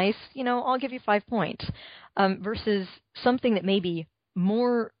 that's nice, I'll give you 5 points, versus something that may be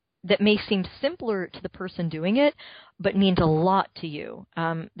more, that may seem simpler to the person doing it, but means a lot to you.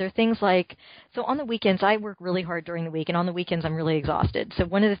 There are things like, so on the weekends, I work really hard during the week, and on the weekends I'm really exhausted. So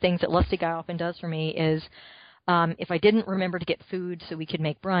one of the things that Lusty Guy often does for me is, if I didn't remember to get food so we could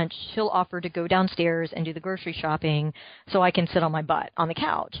make brunch, she'll offer to go downstairs and do the grocery shopping so I can sit on my butt on the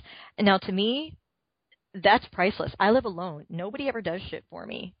couch. And now to me, that's priceless. I live alone. Nobody ever does shit for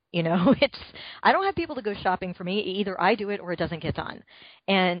me. I don't have people to go shopping for me. Either I do it or it doesn't get done.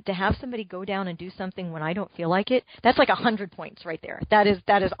 And to have somebody go down and do something when I don't feel like it, that's like 100 points right there. That is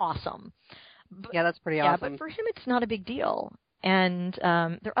awesome. But, yeah, that's pretty awesome. Yeah, but for him, it's not a big deal. And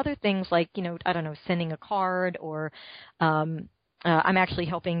there are other things like, I don't know, sending a card, or I'm actually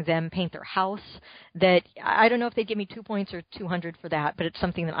helping them paint their house. That I don't know if they give me 2 points or 200 for that, but it's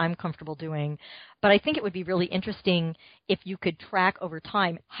something that I'm comfortable doing. But I think it would be really interesting if you could track over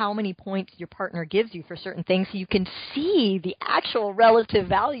time how many points your partner gives you for certain things, so you can see the actual relative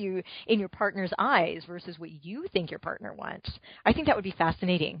value in your partner's eyes versus what you think your partner wants. I think that would be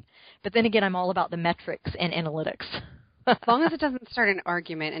fascinating. But then again, I'm all about the metrics and analytics. As long as it doesn't start an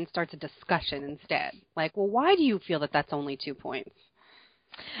argument and starts a discussion instead. Like, well, why do you feel that that's only 2 points?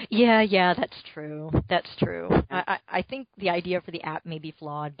 Yeah, that's true. That's true. I think the idea for the app may be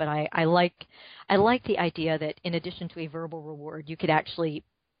flawed, but I like the idea that in addition to a verbal reward, you could actually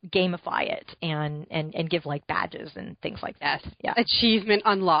gamify it and give like badges and things like that. Yeah. Achievement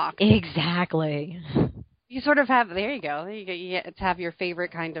unlocked. Exactly. You sort of have, there you go. You get to have your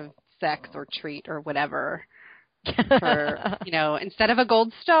favorite kind of sex or treat or whatever. For, instead of a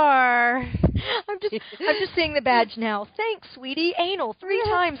gold star. I'm just seeing the badge now. Thanks, sweetie. Anal 3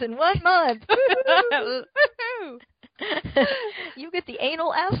 times in 1 month. You get the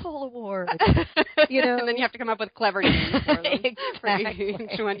anal asshole award. And then you have to come up with clever names for them. Exactly.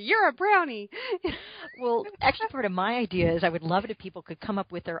 You're a brownie. Well, actually, part of my idea is I would love it if people could come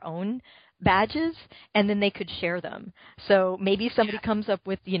up with their own badges, and then they could share them. So maybe somebody comes up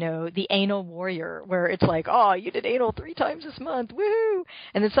with, the anal warrior, where it's like, oh, you did anal 3 times this month, woohoo!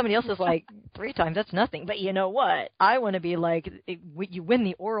 And then somebody else is like, 3 times, that's nothing. But you know what? I want to be like, you win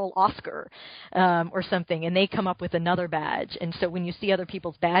the oral Oscar or something, and they come up with another badge. And so when you see other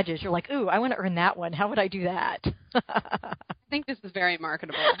people's badges, you're like, ooh, I want to earn that one. How would I do that? I think this is very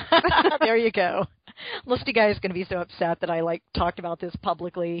marketable. There you go. Lusty Guy is going to be so upset that I talked about this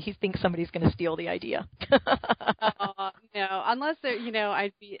publicly. He thinks somebody's going to steal the idea. No, unless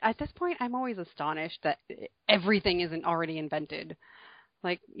I'd be at this point. I'm always astonished that everything isn't already invented.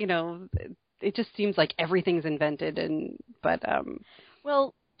 It just seems like everything's invented,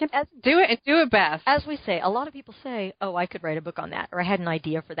 do it and do it best. As we say, a lot of people say, oh, I could write a book on that, or I had an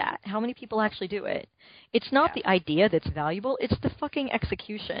idea for that. How many people actually do it? It's not the idea that's valuable, it's the fucking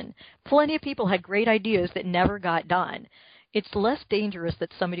execution. Plenty of people had great ideas that never got done. It's less dangerous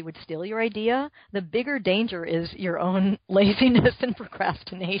that somebody would steal your idea. The bigger danger is your own laziness and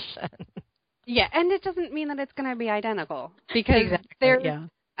procrastination. Yeah, and it doesn't mean that it's going to be identical. Because there's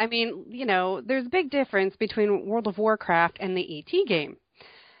a big difference between World of Warcraft and the E.T. game.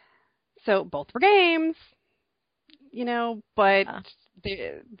 So both were games, but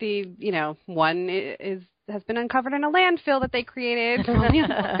the one has been uncovered in a landfill that they created from the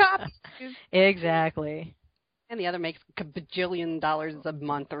other copies. Exactly. And the other makes a bajillion dollars a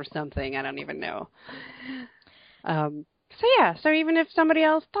month or something. I don't even know. So even if somebody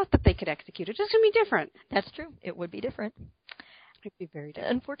else thought that they could execute it, it's just going to be different. That's true. It would be different. It'd be very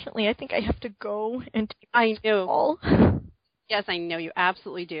different. Unfortunately, I think I have to go and take I know. all. Yes, I know you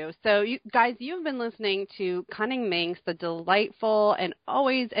absolutely do. So, you guys, you've been listening to Cunning Minx, the delightful and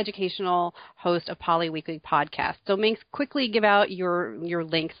always educational host of Polly Weekly podcast. So, Minx, quickly give out your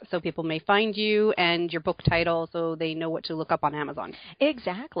links so people may find you and your book title so they know what to look up on Amazon.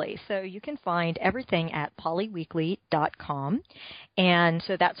 Exactly. So you can find everything at pollyweekly.com. And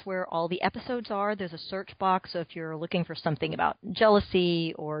so that's where all the episodes are. There's a search box. So if you're looking for something about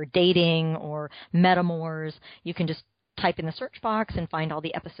jealousy or dating or metamors, you can just type in the search box and find all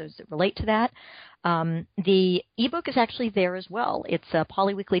the episodes that relate to that. The ebook is actually there as well. It's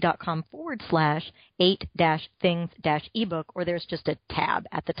pollyweekly.com/8-things-ebook, or there's just a tab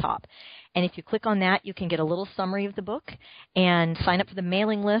at the top. And if you click on that, you can get a little summary of the book and sign up for the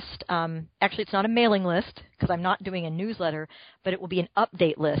mailing list. Actually, it's not a mailing list because I'm not doing a newsletter, but it will be an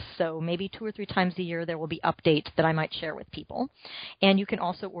update list. So maybe 2 or 3 times a year there will be updates that I might share with people. And you can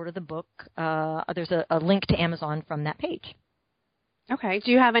also order the book. There's a link to Amazon from that page. Okay.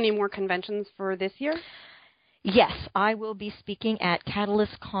 Do you have any more conventions for this year? Yes, I will be speaking at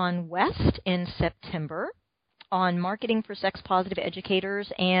Catalyst Con West in September on marketing for sex-positive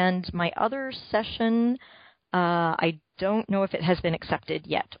educators, and my other session, I don't know if it has been accepted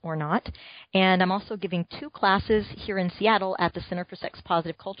yet or not. And I'm also giving 2 classes here in Seattle at the Center for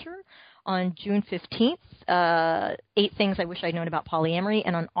Sex-Positive Culture on June 15th, 8 Things I Wish I'd Known About Polyamory,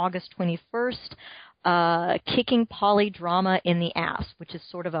 and on August 21st, Kicking Poly Drama in the Ass, which is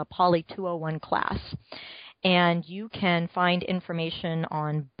sort of a Poly 201 class. And you can find information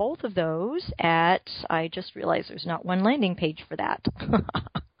on both of those at, I just realized there's not one landing page for that.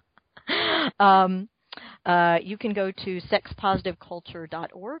 You can go to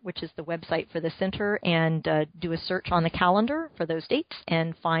sexpositiveculture.org, which is the website for the center, and do a search on the calendar for those dates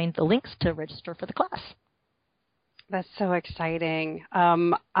and find the links to register for the class. That's so exciting.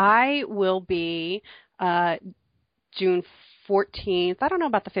 I will be June 14th, I don't know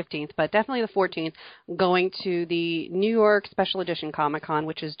about the 15th, but definitely the 14th, going to the New York Special Edition Comic-Con,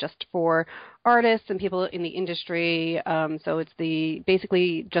 which is just for artists and people in the industry. So it's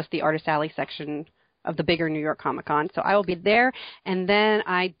basically just the Artist Alley section of the bigger New York Comic-Con. So I will be there. And then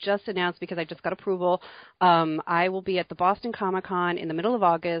I just announced, because I just got approval, I will be at the Boston Comic-Con in the middle of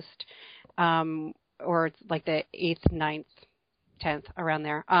August, or it's like the 8th, 9th, 10th, around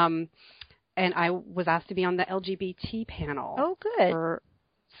there. And I was asked to be on the LGBT panel. Oh, good.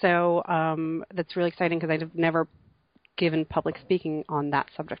 So that's really exciting because I've never given public speaking on that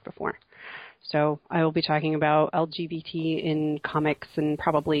subject before. So I will be talking about LGBT in comics and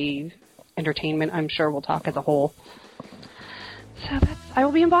probably entertainment. I'm sure we'll talk as a whole. So I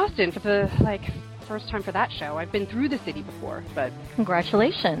will be in Boston for the first time for that show. I've been through the city before, but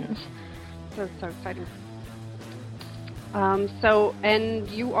Congratulations. So exciting. And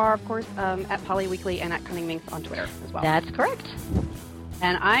you are, of course, at Polly Weekly and at Cunning Minx on Twitter as well. That's correct.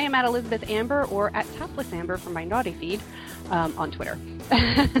 And I am at Elizabeth Amber or at Topless Amber from my naughty feed on Twitter.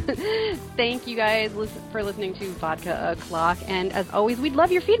 Thank you guys for listening to Vodka O'Clock. And as always, we'd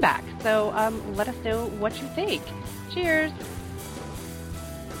love your feedback. So let us know what you think. Cheers.